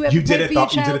right. Would you ever you did pay it for your you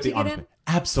did child it the to get honest in? way.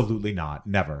 Absolutely not.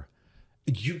 Never.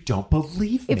 You don't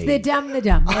believe me. If they're dumb, they're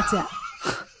dumb. That's it.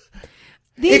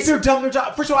 If they're dumb, they're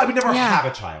dumb. First of all, I would never have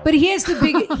a child. But here's the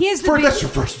big. That's your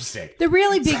first mistake. The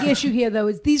really big issue here, though,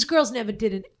 is these girls never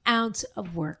did an ounce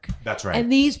of work. That's right.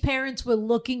 And these parents were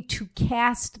looking to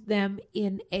cast them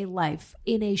in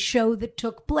a show that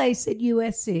took place at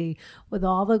USC with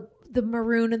all the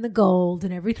maroon and the gold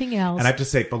and everything else. And I have to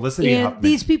say, Felicity and Huffman.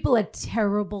 these people are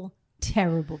terrible,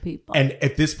 terrible people. And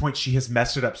at this point, she has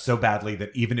messed it up so badly that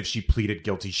even if she pleaded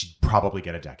guilty, she'd probably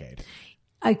get a decade.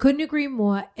 I couldn't agree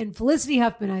more. And Felicity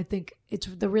Huffman, I think it's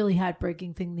the really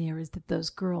heartbreaking thing there is that those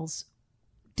girls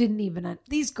didn't even.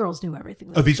 These girls knew everything.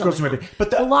 that Oh, was these girls knew going on. everything. But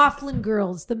the Laughlin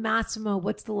girls, the Massimo,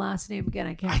 what's the last name again?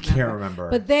 I can't remember.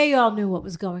 But they all knew what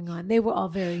was going on. They were all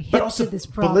very hip also to this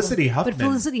problem. Felicity Huffman- But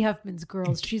Felicity Huffman's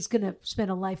girls, she's going to spend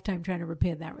a lifetime trying to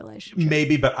repair that relationship.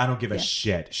 Maybe, but I don't give a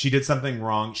shit. She did something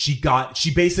wrong. She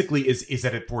basically is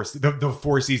at the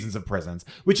Four Seasons of prisons,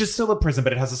 which is still a prison,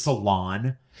 but it has a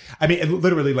salon. I mean,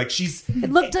 literally, like It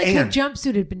looked like her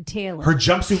jumpsuit had been tailored. Her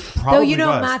jumpsuit probably Though,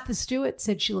 was. Martha Stewart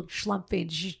said she looked schlumpy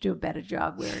and she should do a better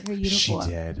job wearing her uniform. She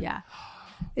did. Yeah.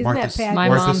 Isn't Martha- that fabulous? My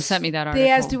Martha- mom sent me that article. They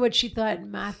asked her what she thought,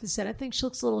 and Martha said, I think she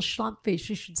looks a little schlumpy.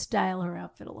 She should style her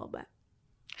outfit a little bit.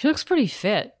 She looks pretty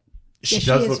fit. She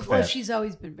Yeah, does is. look fit. Well, she's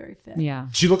always been very fit. Yeah.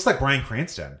 She looks like Bryan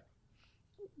Cranston.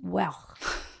 Well,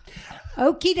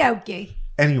 okie dokie.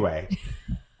 Anyway,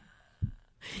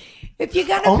 If you're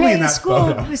going to Only in pay a that school,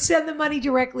 photo. send the money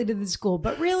directly to the school.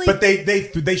 But really, but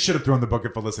they should have thrown the book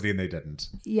at Felicity and they didn't.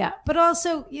 yeah. But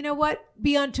also, you know what?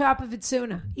 Be on top of it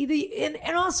sooner.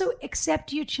 And also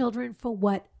accept your children for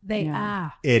what they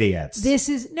are. Idiots.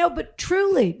 But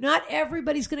truly, not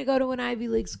everybody's going to go to an Ivy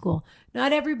League school.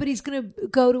 Not everybody's going to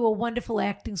go to a wonderful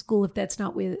acting school if that's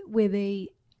not where they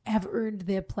have earned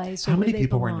their place. Or How many where they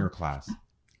people were in belong. your class?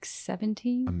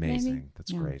 17. Amazing. maybe?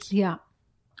 That's Yeah. great. Yeah.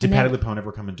 Did And then- Patti LuPone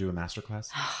ever come and do a master class?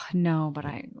 No, but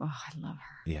I love her.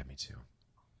 Yeah, me too.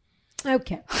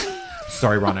 Okay.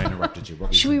 Sorry, Ron, I interrupted you. What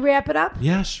were you Should we saying? wap it up?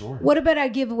 Yeah, sure. What about our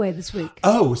giveaway this week?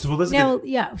 Oh, so Elizabeth. Now,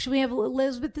 yeah. Should we have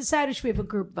Elizabeth decide or should we have a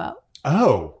group vote?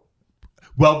 Oh.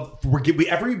 Well,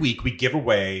 every week we give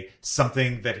away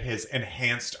something that has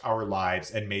enhanced our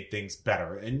lives and made things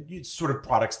better, and it's sort of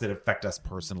products that affect us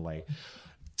personally.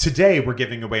 Today, we're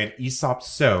giving away an Aesop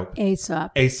soap.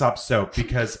 Aesop soap,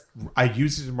 because I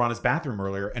used it in Rana's bathroom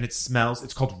earlier, and it smells.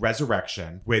 It's called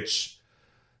Resurrection, which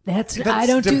That's That's I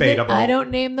don't debatable. do that. I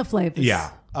don't name the flavors.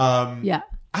 yeah. Yeah.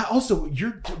 I also,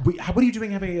 what are you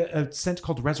doing having a scent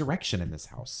called Resurrection in this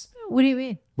house? What do you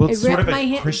mean? Well, it's sort of a my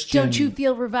hand- Christian- Don't you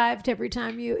feel revived every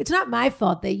time you? It's not my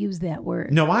fault they use that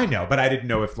word. No, I know, but I didn't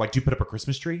know if do you put up a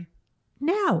Christmas tree?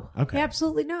 No. Okay.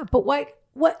 Absolutely not. But what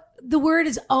the word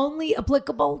is only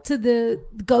applicable to the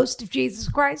ghost of Jesus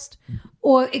Christ,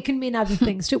 or it can mean other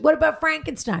things too. What about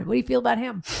Frankenstein? What do you feel about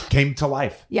him? Came to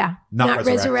life. Yeah. Not resurrected.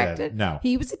 resurrected. No.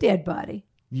 He was a dead body.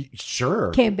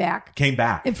 Sure. Came back. Came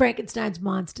back. And Frankenstein's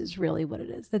monster is really what it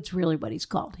is. That's really what he's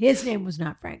called. His name was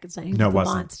not Frankenstein. He was No, it the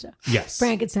wasn't. monster. Yes.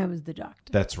 Frankenstein was the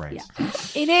doctor. That's right. Yeah.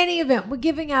 In any event, we're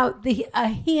giving out a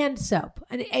hand soap,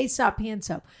 an Aesop hand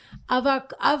soap. Of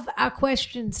our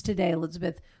questions today,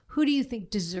 Elizabeth, who do you think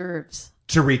deserves?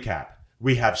 To recap,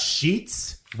 we have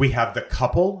Sheets, we have the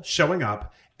couple showing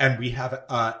up, and we have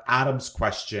Adam's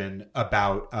question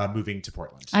about moving to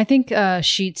Portland. I think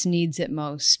Sheets needs it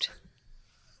most.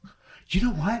 You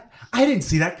know what? I didn't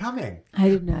see that coming. I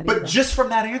did not But either. just from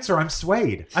that answer, I'm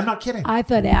swayed. I'm not kidding. I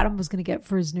thought Adam was going to get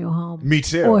for his new home. Me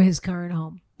too. Or his current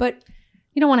home. But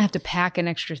You don't want to have to pack an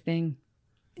extra thing.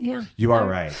 yeah. You are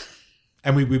right.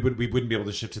 And we wouldn't be able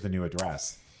to ship to the new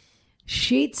address.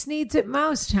 Sheets needs it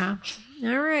most, huh?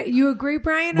 All right. You agree,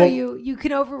 Brian? Well- Or you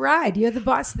can override. You're the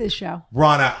boss of this show.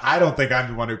 Rana, I don't think I'm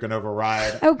the one who can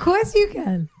override. Of course you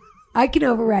can. I can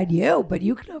override you, but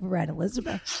you can override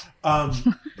Elizabeth. This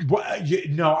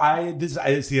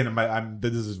is the end of my.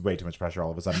 This is way too much pressure.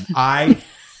 All of a sudden, I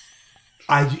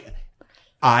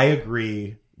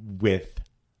agree with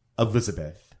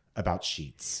Elizabeth about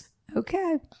Sheets.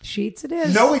 Okay, Sheets it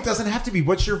is. No, it doesn't have to be.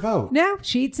 What's your vote? No,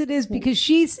 Sheets it is because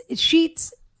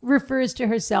Sheets refers to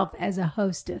herself as a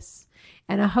hostess,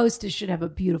 and a hostess should have a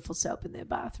beautiful soap in their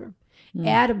bathroom.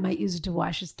 Adam might use it to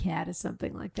wash his cat or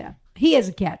something like that. He has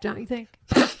a cat, don't you think?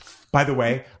 By the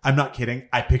way, I'm not kidding.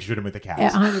 I pictured him with a cat.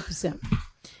 100%.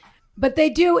 But they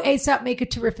do, Aesop, make a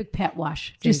terrific pet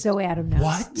wash, just so Adam knows.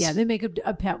 What? Yeah, they make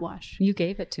a pet wash. You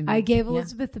gave it to me. I gave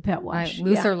Elizabeth the pet wash.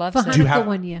 Luther loves for it. Hanukkah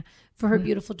 1 year for her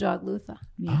beautiful dog, Luther.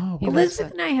 Oh,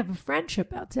 Elizabeth and I have a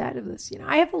friendship outside of this.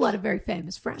 I have a lot of very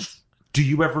famous friends. do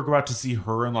you ever go out to see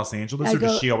her in Los Angeles, or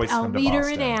does she always come to Boston? I'll meet her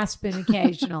in Aspen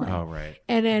occasionally. Oh, right.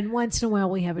 And then once in a while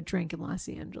we have a drink in Los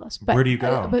Angeles. But, Where do you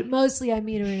go? But mostly I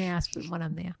meet her in Aspen when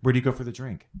I'm there. Where do you go for the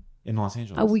drink? In Los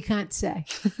Angeles? We can't say.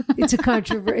 It's a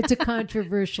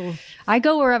controversial. I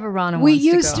go wherever Rana We wants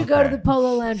used to to go. go to the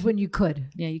Polo Lounge when you could.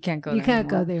 Yeah, you can't go You there can't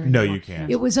anymore. go there No, anymore. you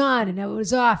can't. It was on and it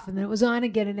was off and then it was on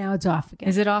again and now it's off again.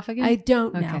 Is it off again? I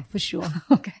don't know Okay. for sure.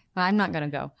 Okay. I'm not going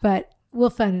to go. But we'll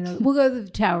find another. We'll go to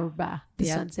the Tower Bar, the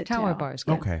Sunset Tower Bar is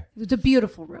good. Okay. It's a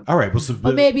beautiful room. All right. Well, so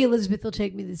Or maybe Elizabeth will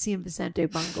take me to the San Vicente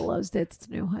bungalows. That's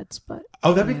the new huts, but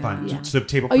oh, that'd be fun. Yeah. So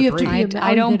table for you have to three. be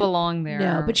I don't belong there.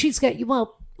 No, but she's got you.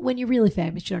 Well, when you're really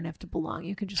famous, you don't have to belong.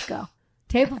 You can just go.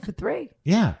 Table for three.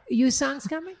 Yeah. You songs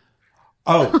coming?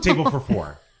 Oh, table for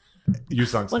four. You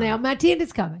songs. Well, now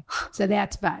Martina's coming, so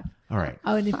that's 5. All right.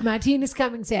 Oh, and if Martina's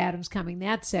coming, say Adam's coming.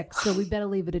 That's 6. So we better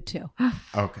leave it at 2.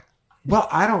 Okay. Well,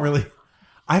 I don't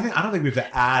think we have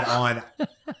to add on.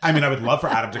 I mean, I would love for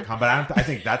Adam to come, but I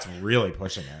think that's really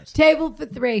pushing it. Table for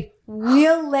 3.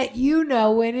 We'll let you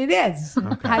know when it is.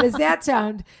 Okay. How does that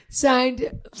sound?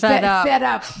 Signed, fed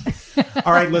up.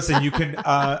 All right, listen. You can,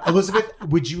 Elizabeth.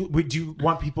 Would you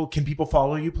want people? Can people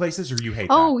follow you places, or you hate?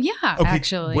 Oh that? yeah, Okay,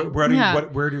 actually.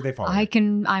 Where do they follow?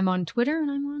 I'm on Twitter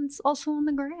and also on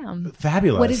the gram.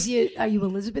 Fabulous. What is you? Are you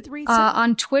Elizabeth Reaser?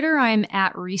 On Twitter, I'm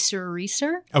at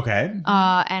Reaser. Okay.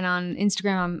 And on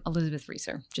Instagram, I'm Elizabeth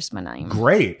Reaser. Just my name.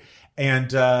 Great.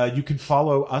 And you can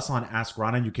follow us on Ask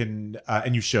Ron, and you can,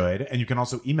 and you should, and you can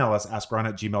also email us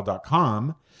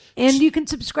askron@gmail.com. And you can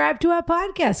subscribe to our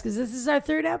podcast because this is our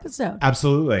 3rd episode.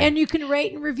 Absolutely. And you can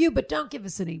rate and review, but don't give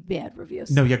us any bad reviews.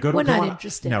 No, yeah, We're not on,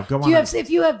 interested. No, go Do on. you have, if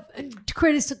you have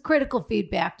critical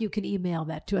feedback, you can email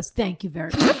that to us. Thank you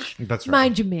very much. That's right.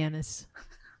 Mind your manners.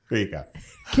 There you go.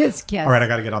 Kiss, kiss. All right, I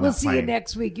got to get on We'll that see you plane.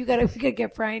 next week. We got to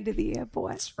get Brian to the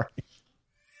airport. That's right.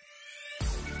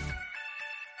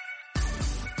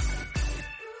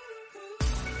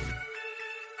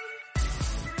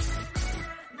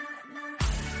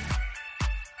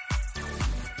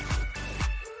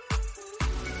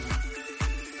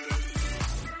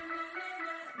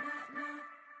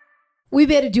 We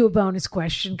better do a bonus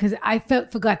question because I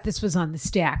forgot this was on the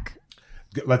stack.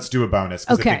 Let's do a bonus.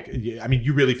 'Cause Okay. I mean,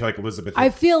 you really feel like Elizabeth. I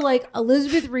feel like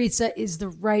Elizabeth Reaser is the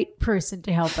right person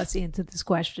to help us answer this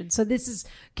question. So this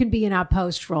can be in our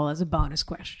post roll as a bonus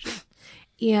question.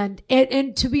 And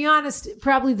to be honest,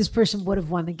 probably this person would have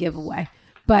won the giveaway.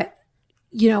 But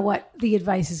you know what? The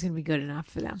advice is going to be good enough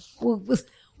for them.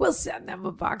 We'll send them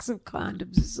a box of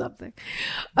condoms or something.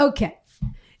 Okay.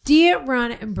 Dear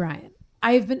Ronna and Brian,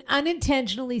 I have been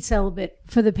unintentionally celibate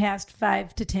for the past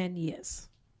 5 to 10 years.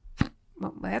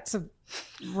 Well, that's a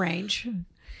range.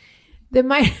 There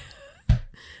might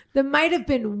have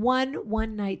been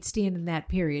one night stand in that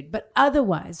period, but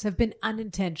otherwise have been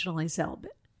unintentionally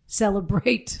celibate.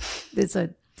 Celebrate. There's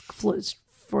a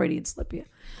Freudian slip here.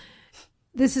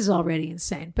 This is already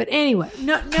insane. But anyway,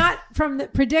 not from the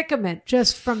predicament,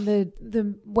 just from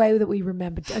the way that we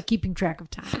remember keeping track of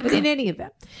time. But in any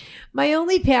event, my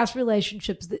only past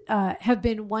relationships that, have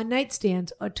been one-night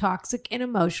stands or toxic and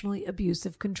emotionally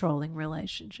abusive, controlling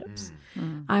relationships.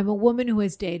 I'm a woman who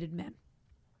has dated men.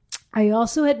 I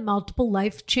also had multiple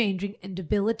life-changing and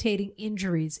debilitating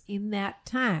injuries in that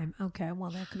time. Okay,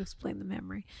 well, that could explain the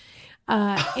memory.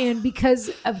 And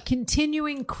because of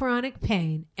continuing chronic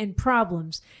pain and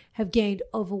problems, have gained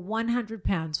over 100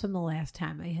 pounds from the last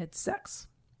time I had sex.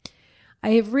 I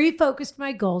have refocused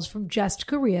my goals from just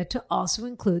career to also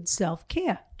include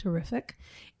self-care. Terrific.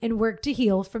 And work to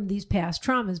heal from these past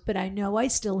traumas, but I know I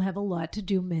still have a lot to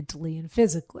do mentally and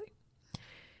physically.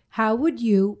 How would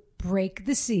you break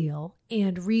the seal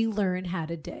and relearn how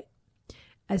to date?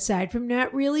 Aside from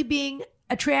not really being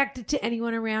attracted to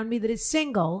anyone around me that is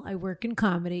single. I work in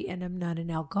comedy and I'm not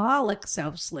an alcoholic,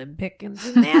 so slim pickings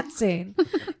in that scene.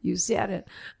 You said it.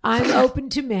 I'm open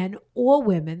to men or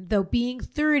women, though being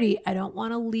 30, I don't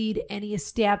want to lead any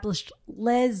established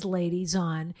les ladies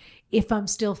on if I'm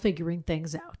still figuring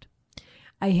things out.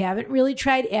 I haven't really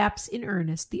tried apps in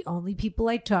earnest. The only people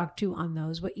I talked to on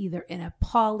those were either in a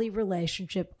poly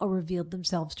relationship or revealed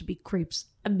themselves to be creeps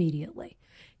immediately.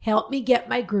 Help me get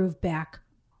my groove back.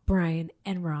 Brian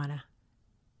and Rana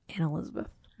and Elizabeth.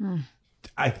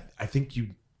 I think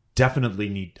you definitely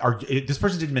need. This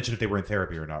person didn't mention if they were in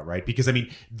therapy or not, right? Because I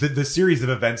mean, the series of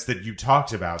events that you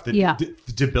talked about, the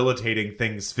debilitating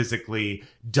things physically,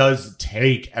 does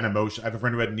take an emotion. I have a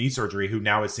friend who had knee surgery who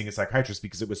now is seeing a psychiatrist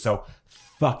because it was so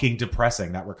fucking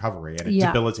depressing, that recovery, and it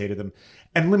debilitated them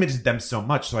and limited them so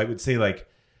much. So I would say like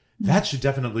that should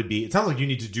definitely be. It sounds like you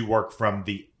need to do work from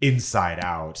the inside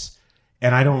out,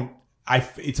 and I don't.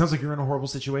 It sounds like you're in a horrible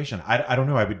situation. I don't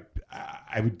know.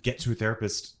 I would get to a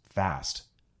therapist fast.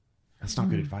 That's not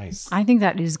good advice. I think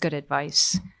that is good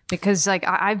advice because like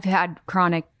I've had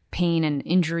chronic pain and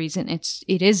injuries, and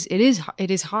it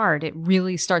is hard. It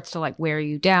really starts to like wear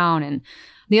you down. And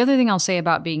the other thing I'll say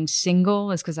about being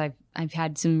single is because I've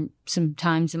had some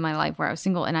times in my life where I was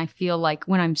single, and I feel like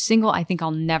when I'm single, I think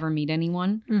I'll never meet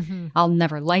anyone. Mm-hmm. I'll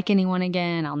never like anyone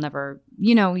again. I'll never,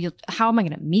 how am I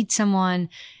going to meet someone?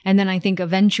 And then I think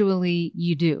eventually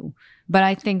you do. But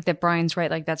I think that Brian's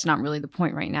right. Like, that's not really the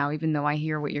point right now, even though I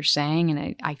hear what you're saying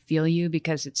and I feel you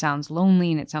because it sounds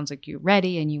lonely and it sounds like you're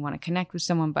ready and you want to connect with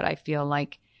someone. But I feel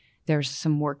like there's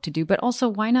some work to do. But also,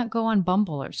 why not go on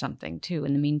Bumble or something too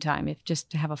in the meantime, if just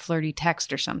to have a flirty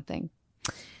text or something?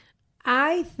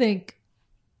 I think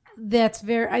that's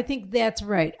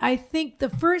right. I think the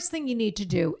first thing you need to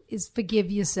do is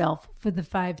forgive yourself for the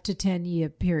 5 to 10 year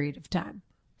period of time.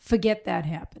 Forget that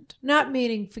happened. Not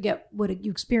meaning forget what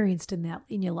you experienced in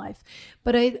your life.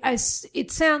 But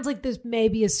it sounds like there's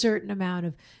maybe a certain amount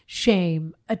of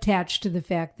shame attached to the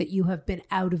fact that you have been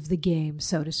out of the game,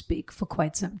 so to speak, for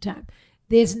quite some time.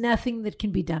 There's nothing that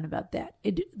can be done about that.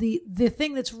 The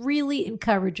thing that's really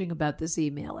encouraging about this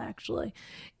email, actually,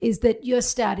 is that you're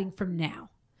starting from now.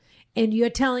 And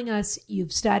you're telling us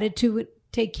you've started to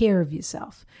take care of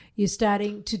yourself. You're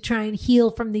starting to try and heal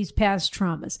from these past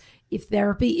traumas. If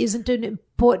therapy isn't an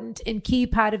important and key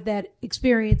part of that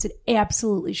experience, it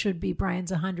absolutely should be.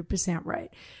 Brian's 100%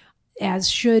 right. As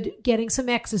should getting some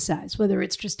exercise, whether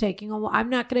it's just taking I'm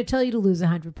not going to tell you to lose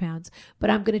 100 pounds, but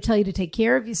I'm going to tell you to take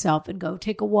care of yourself and go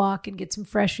take a walk and get some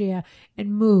fresh air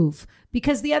and move.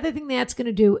 Because the other thing that's going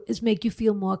to do is make you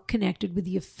feel more connected with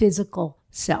your physical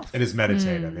self. It is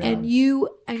meditative. Yeah. And you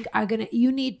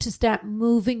need to start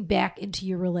moving back into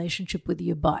your relationship with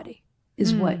your body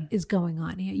is what is going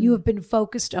on here. You have been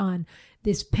focused on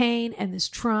this pain and this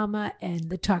trauma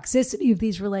and the toxicity of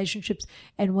these relationships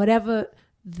and whatever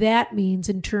that means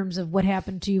in terms of what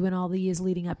happened to you in all the years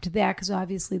leading up to that, because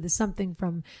obviously there's something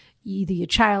from either your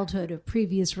childhood or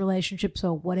previous relationships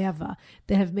or whatever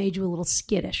that have made you a little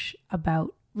skittish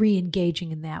about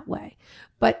re-engaging in that way.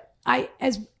 But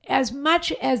as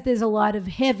much as there's a lot of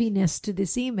heaviness to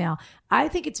this email, I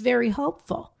think it's very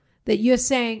hopeful that you're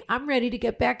saying, I'm ready to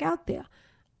get back out there.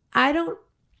 I don't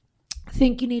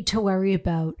think you need to worry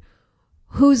about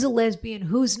who's a lesbian,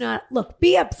 who's not. Look,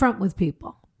 be upfront with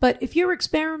people. But if you're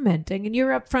experimenting and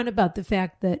you're upfront about the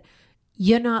fact that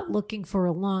you're not looking for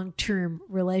a long-term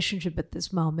relationship at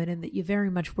this moment and that you're very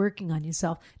much working on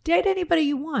yourself, date anybody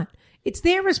you want. It's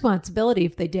their responsibility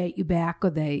if they date you back or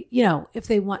they, if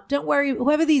they want. Don't worry,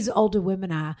 whoever these older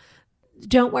women are,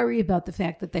 don't worry about the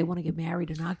fact that they want to get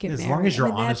married or not get married. As long as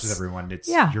you're honest with everyone,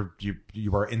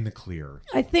 you are in the clear.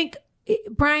 I think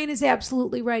Brian is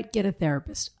absolutely right. Get a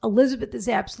therapist. Elizabeth is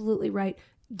absolutely right.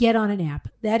 Get on an app.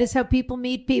 That is how people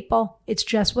meet people. It's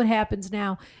just what happens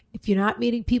now. If you're not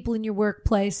meeting people in your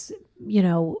workplace,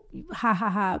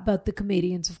 about the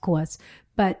comedians, of course.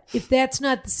 But if that's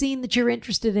not the scene that you're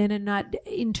interested in and not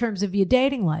in terms of your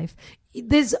dating life,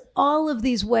 there's all of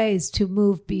these ways to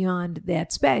move beyond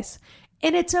that space.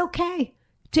 And it's okay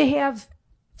to have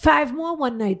 5 more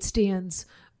one-night stands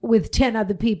with 10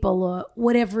 other people or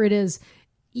whatever it is.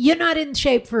 You're not in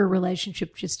shape for a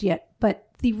relationship just yet, but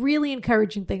the really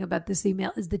encouraging thing about this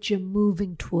email is that you're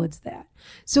moving towards that.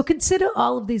 So consider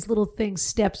all of these little things,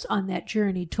 steps on that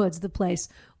journey towards the place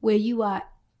where you are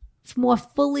more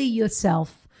fully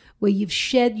yourself, where you've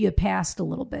shed your past a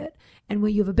little bit, and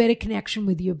where you have a better connection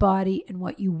with your body and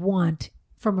what you want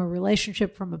from a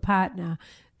relationship, from a partner,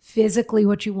 physically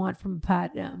what you want from a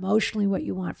partner, emotionally what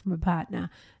you want from a partner.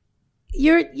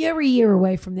 You're a year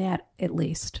away from that, at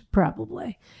least,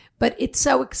 probably. But it's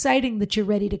so exciting that you're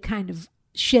ready to kind of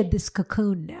shed this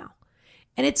cocoon now.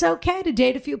 And it's okay to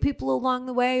date a few people along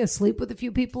the way, or sleep with a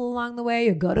few people along the way,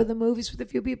 or go to the movies with a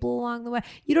few people along the way.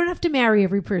 You don't have to marry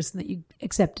every person that you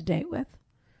accept a date with,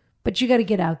 but you got to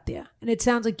get out there. And it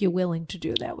sounds like you're willing to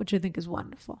do that, which I think is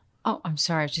wonderful. Oh, I'm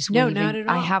sorry. I was just No, waving. not at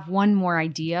all. I have one more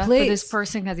idea Please. for this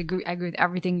person because I agree with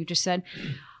everything you just said.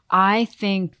 I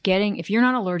think if you're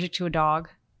not allergic to a dog,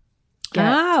 get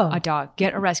a dog.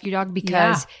 Get a rescue dog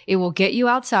because it will get you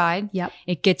outside. Yep.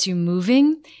 It gets you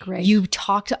moving. Great. You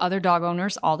talk to other dog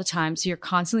owners all the time, so you're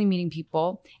constantly meeting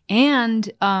people. And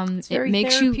it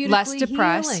makes you less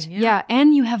depressed. Healing, yeah.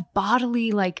 And you have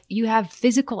you have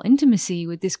physical intimacy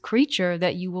with this creature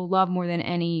that you will love more than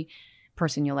any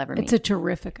person you'll ever meet. It's a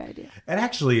terrific idea. It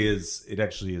actually is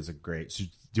a great. So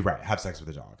you're right. Have sex with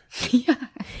a dog. Yeah.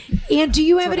 And do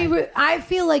you have any? I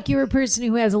feel like you're a person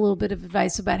who has a little bit of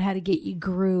advice about how to get your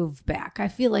groove back. I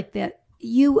feel like that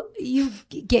you're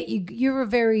a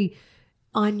very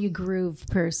on your groove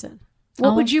person.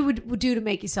 What would you do to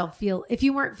make yourself feel? If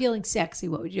you weren't feeling sexy,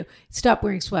 what would you do? Stop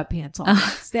wearing sweatpants all night.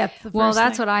 That's the first Well,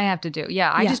 that's thing. what I have to do.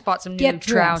 Yeah, I just bought some new Get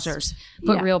dressed. trousers.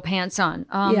 Put Yeah. real pants on.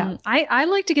 Yeah. I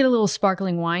like to get a little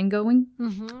sparkling wine going.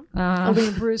 Mm-hmm. A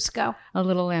Lambrusco. A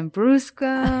little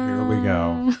Lambrusco. Here we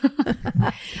go.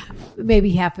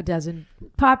 Maybe half a dozen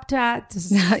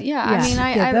Pop-Tarts. Yeah, I mean,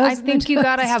 I think you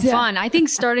gotta have Yeah. fun. I think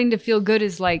starting to feel good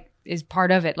is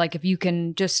part of it. Like if you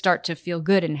can just start to feel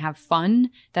good and have fun,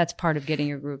 that's part of getting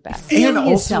your groove back. Feel And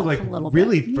also, yourself like, a little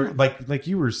really, bit. for, like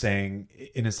you were saying,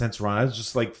 in a sense, Ron, I was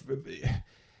just like,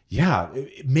 yeah,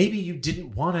 maybe you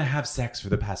didn't want to have sex for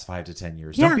the past 5 to 10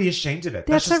 years. Yeah. Don't be ashamed of it.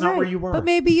 That's just all not right. where you were. But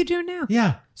maybe you do now.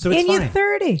 Yeah, so it's And fine. you're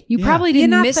 30. You Yeah. probably You're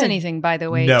didn't miss nothing. anything, by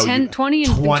the way. No, 10, you- 20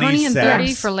 and 20 and 30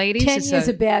 sex. for ladies. 10 is years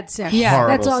of bad sex. Yeah. Horrible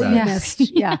That's all you sex.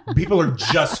 missed. Yeah. People are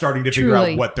just starting to figure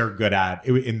Truly. out what they're good at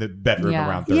in the bedroom Yeah.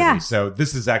 around 30. Yeah. So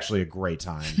this is actually a great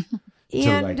time.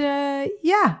 And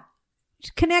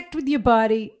connect with your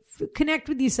body, connect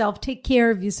with yourself, take care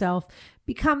of yourself,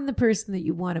 become the person that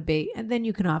you want to be, and then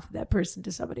you can offer that person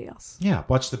to somebody else. Yeah,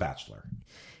 watch The Bachelor.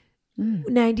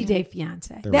 90-day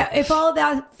fiance. There we go. If all of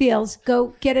that fails,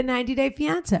 go get a 90-day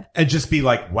fiance. And just be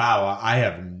like, wow,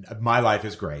 my life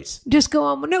is great. Just go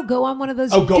on one of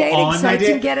those Oh, go dating on sites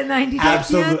 90? and get a 90-day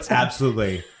Absolutely, fiance.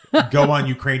 absolutely. Go on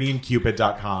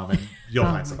UkrainianCupid.com and you'll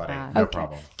find somebody. God. No Okay.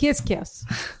 problem. Kiss, kiss.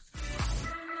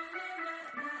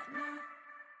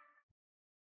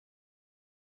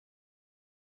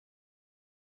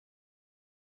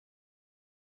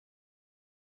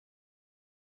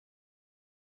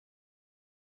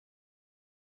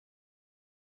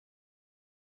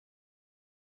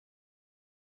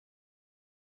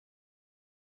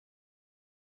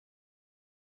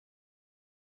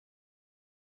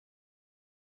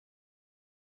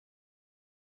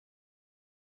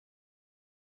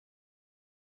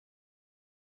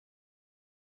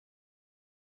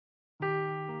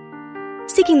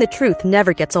 Seeking the truth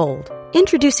never gets old.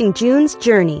 Introducing June's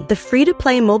Journey, the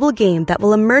free-to-play mobile game that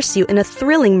will immerse you in a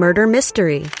thrilling murder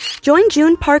mystery. Join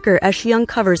June Parker as she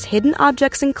uncovers hidden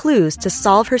objects and clues to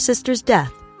solve her sister's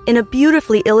death in a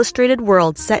beautifully illustrated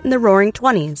world set in the Roaring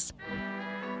 '20s.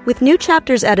 With new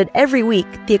chapters added every week,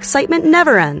 the excitement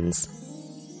never ends.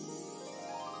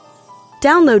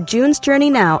 Download June's Journey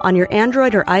now on your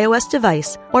Android or iOS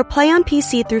device or play on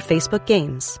PC through Facebook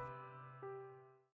Games.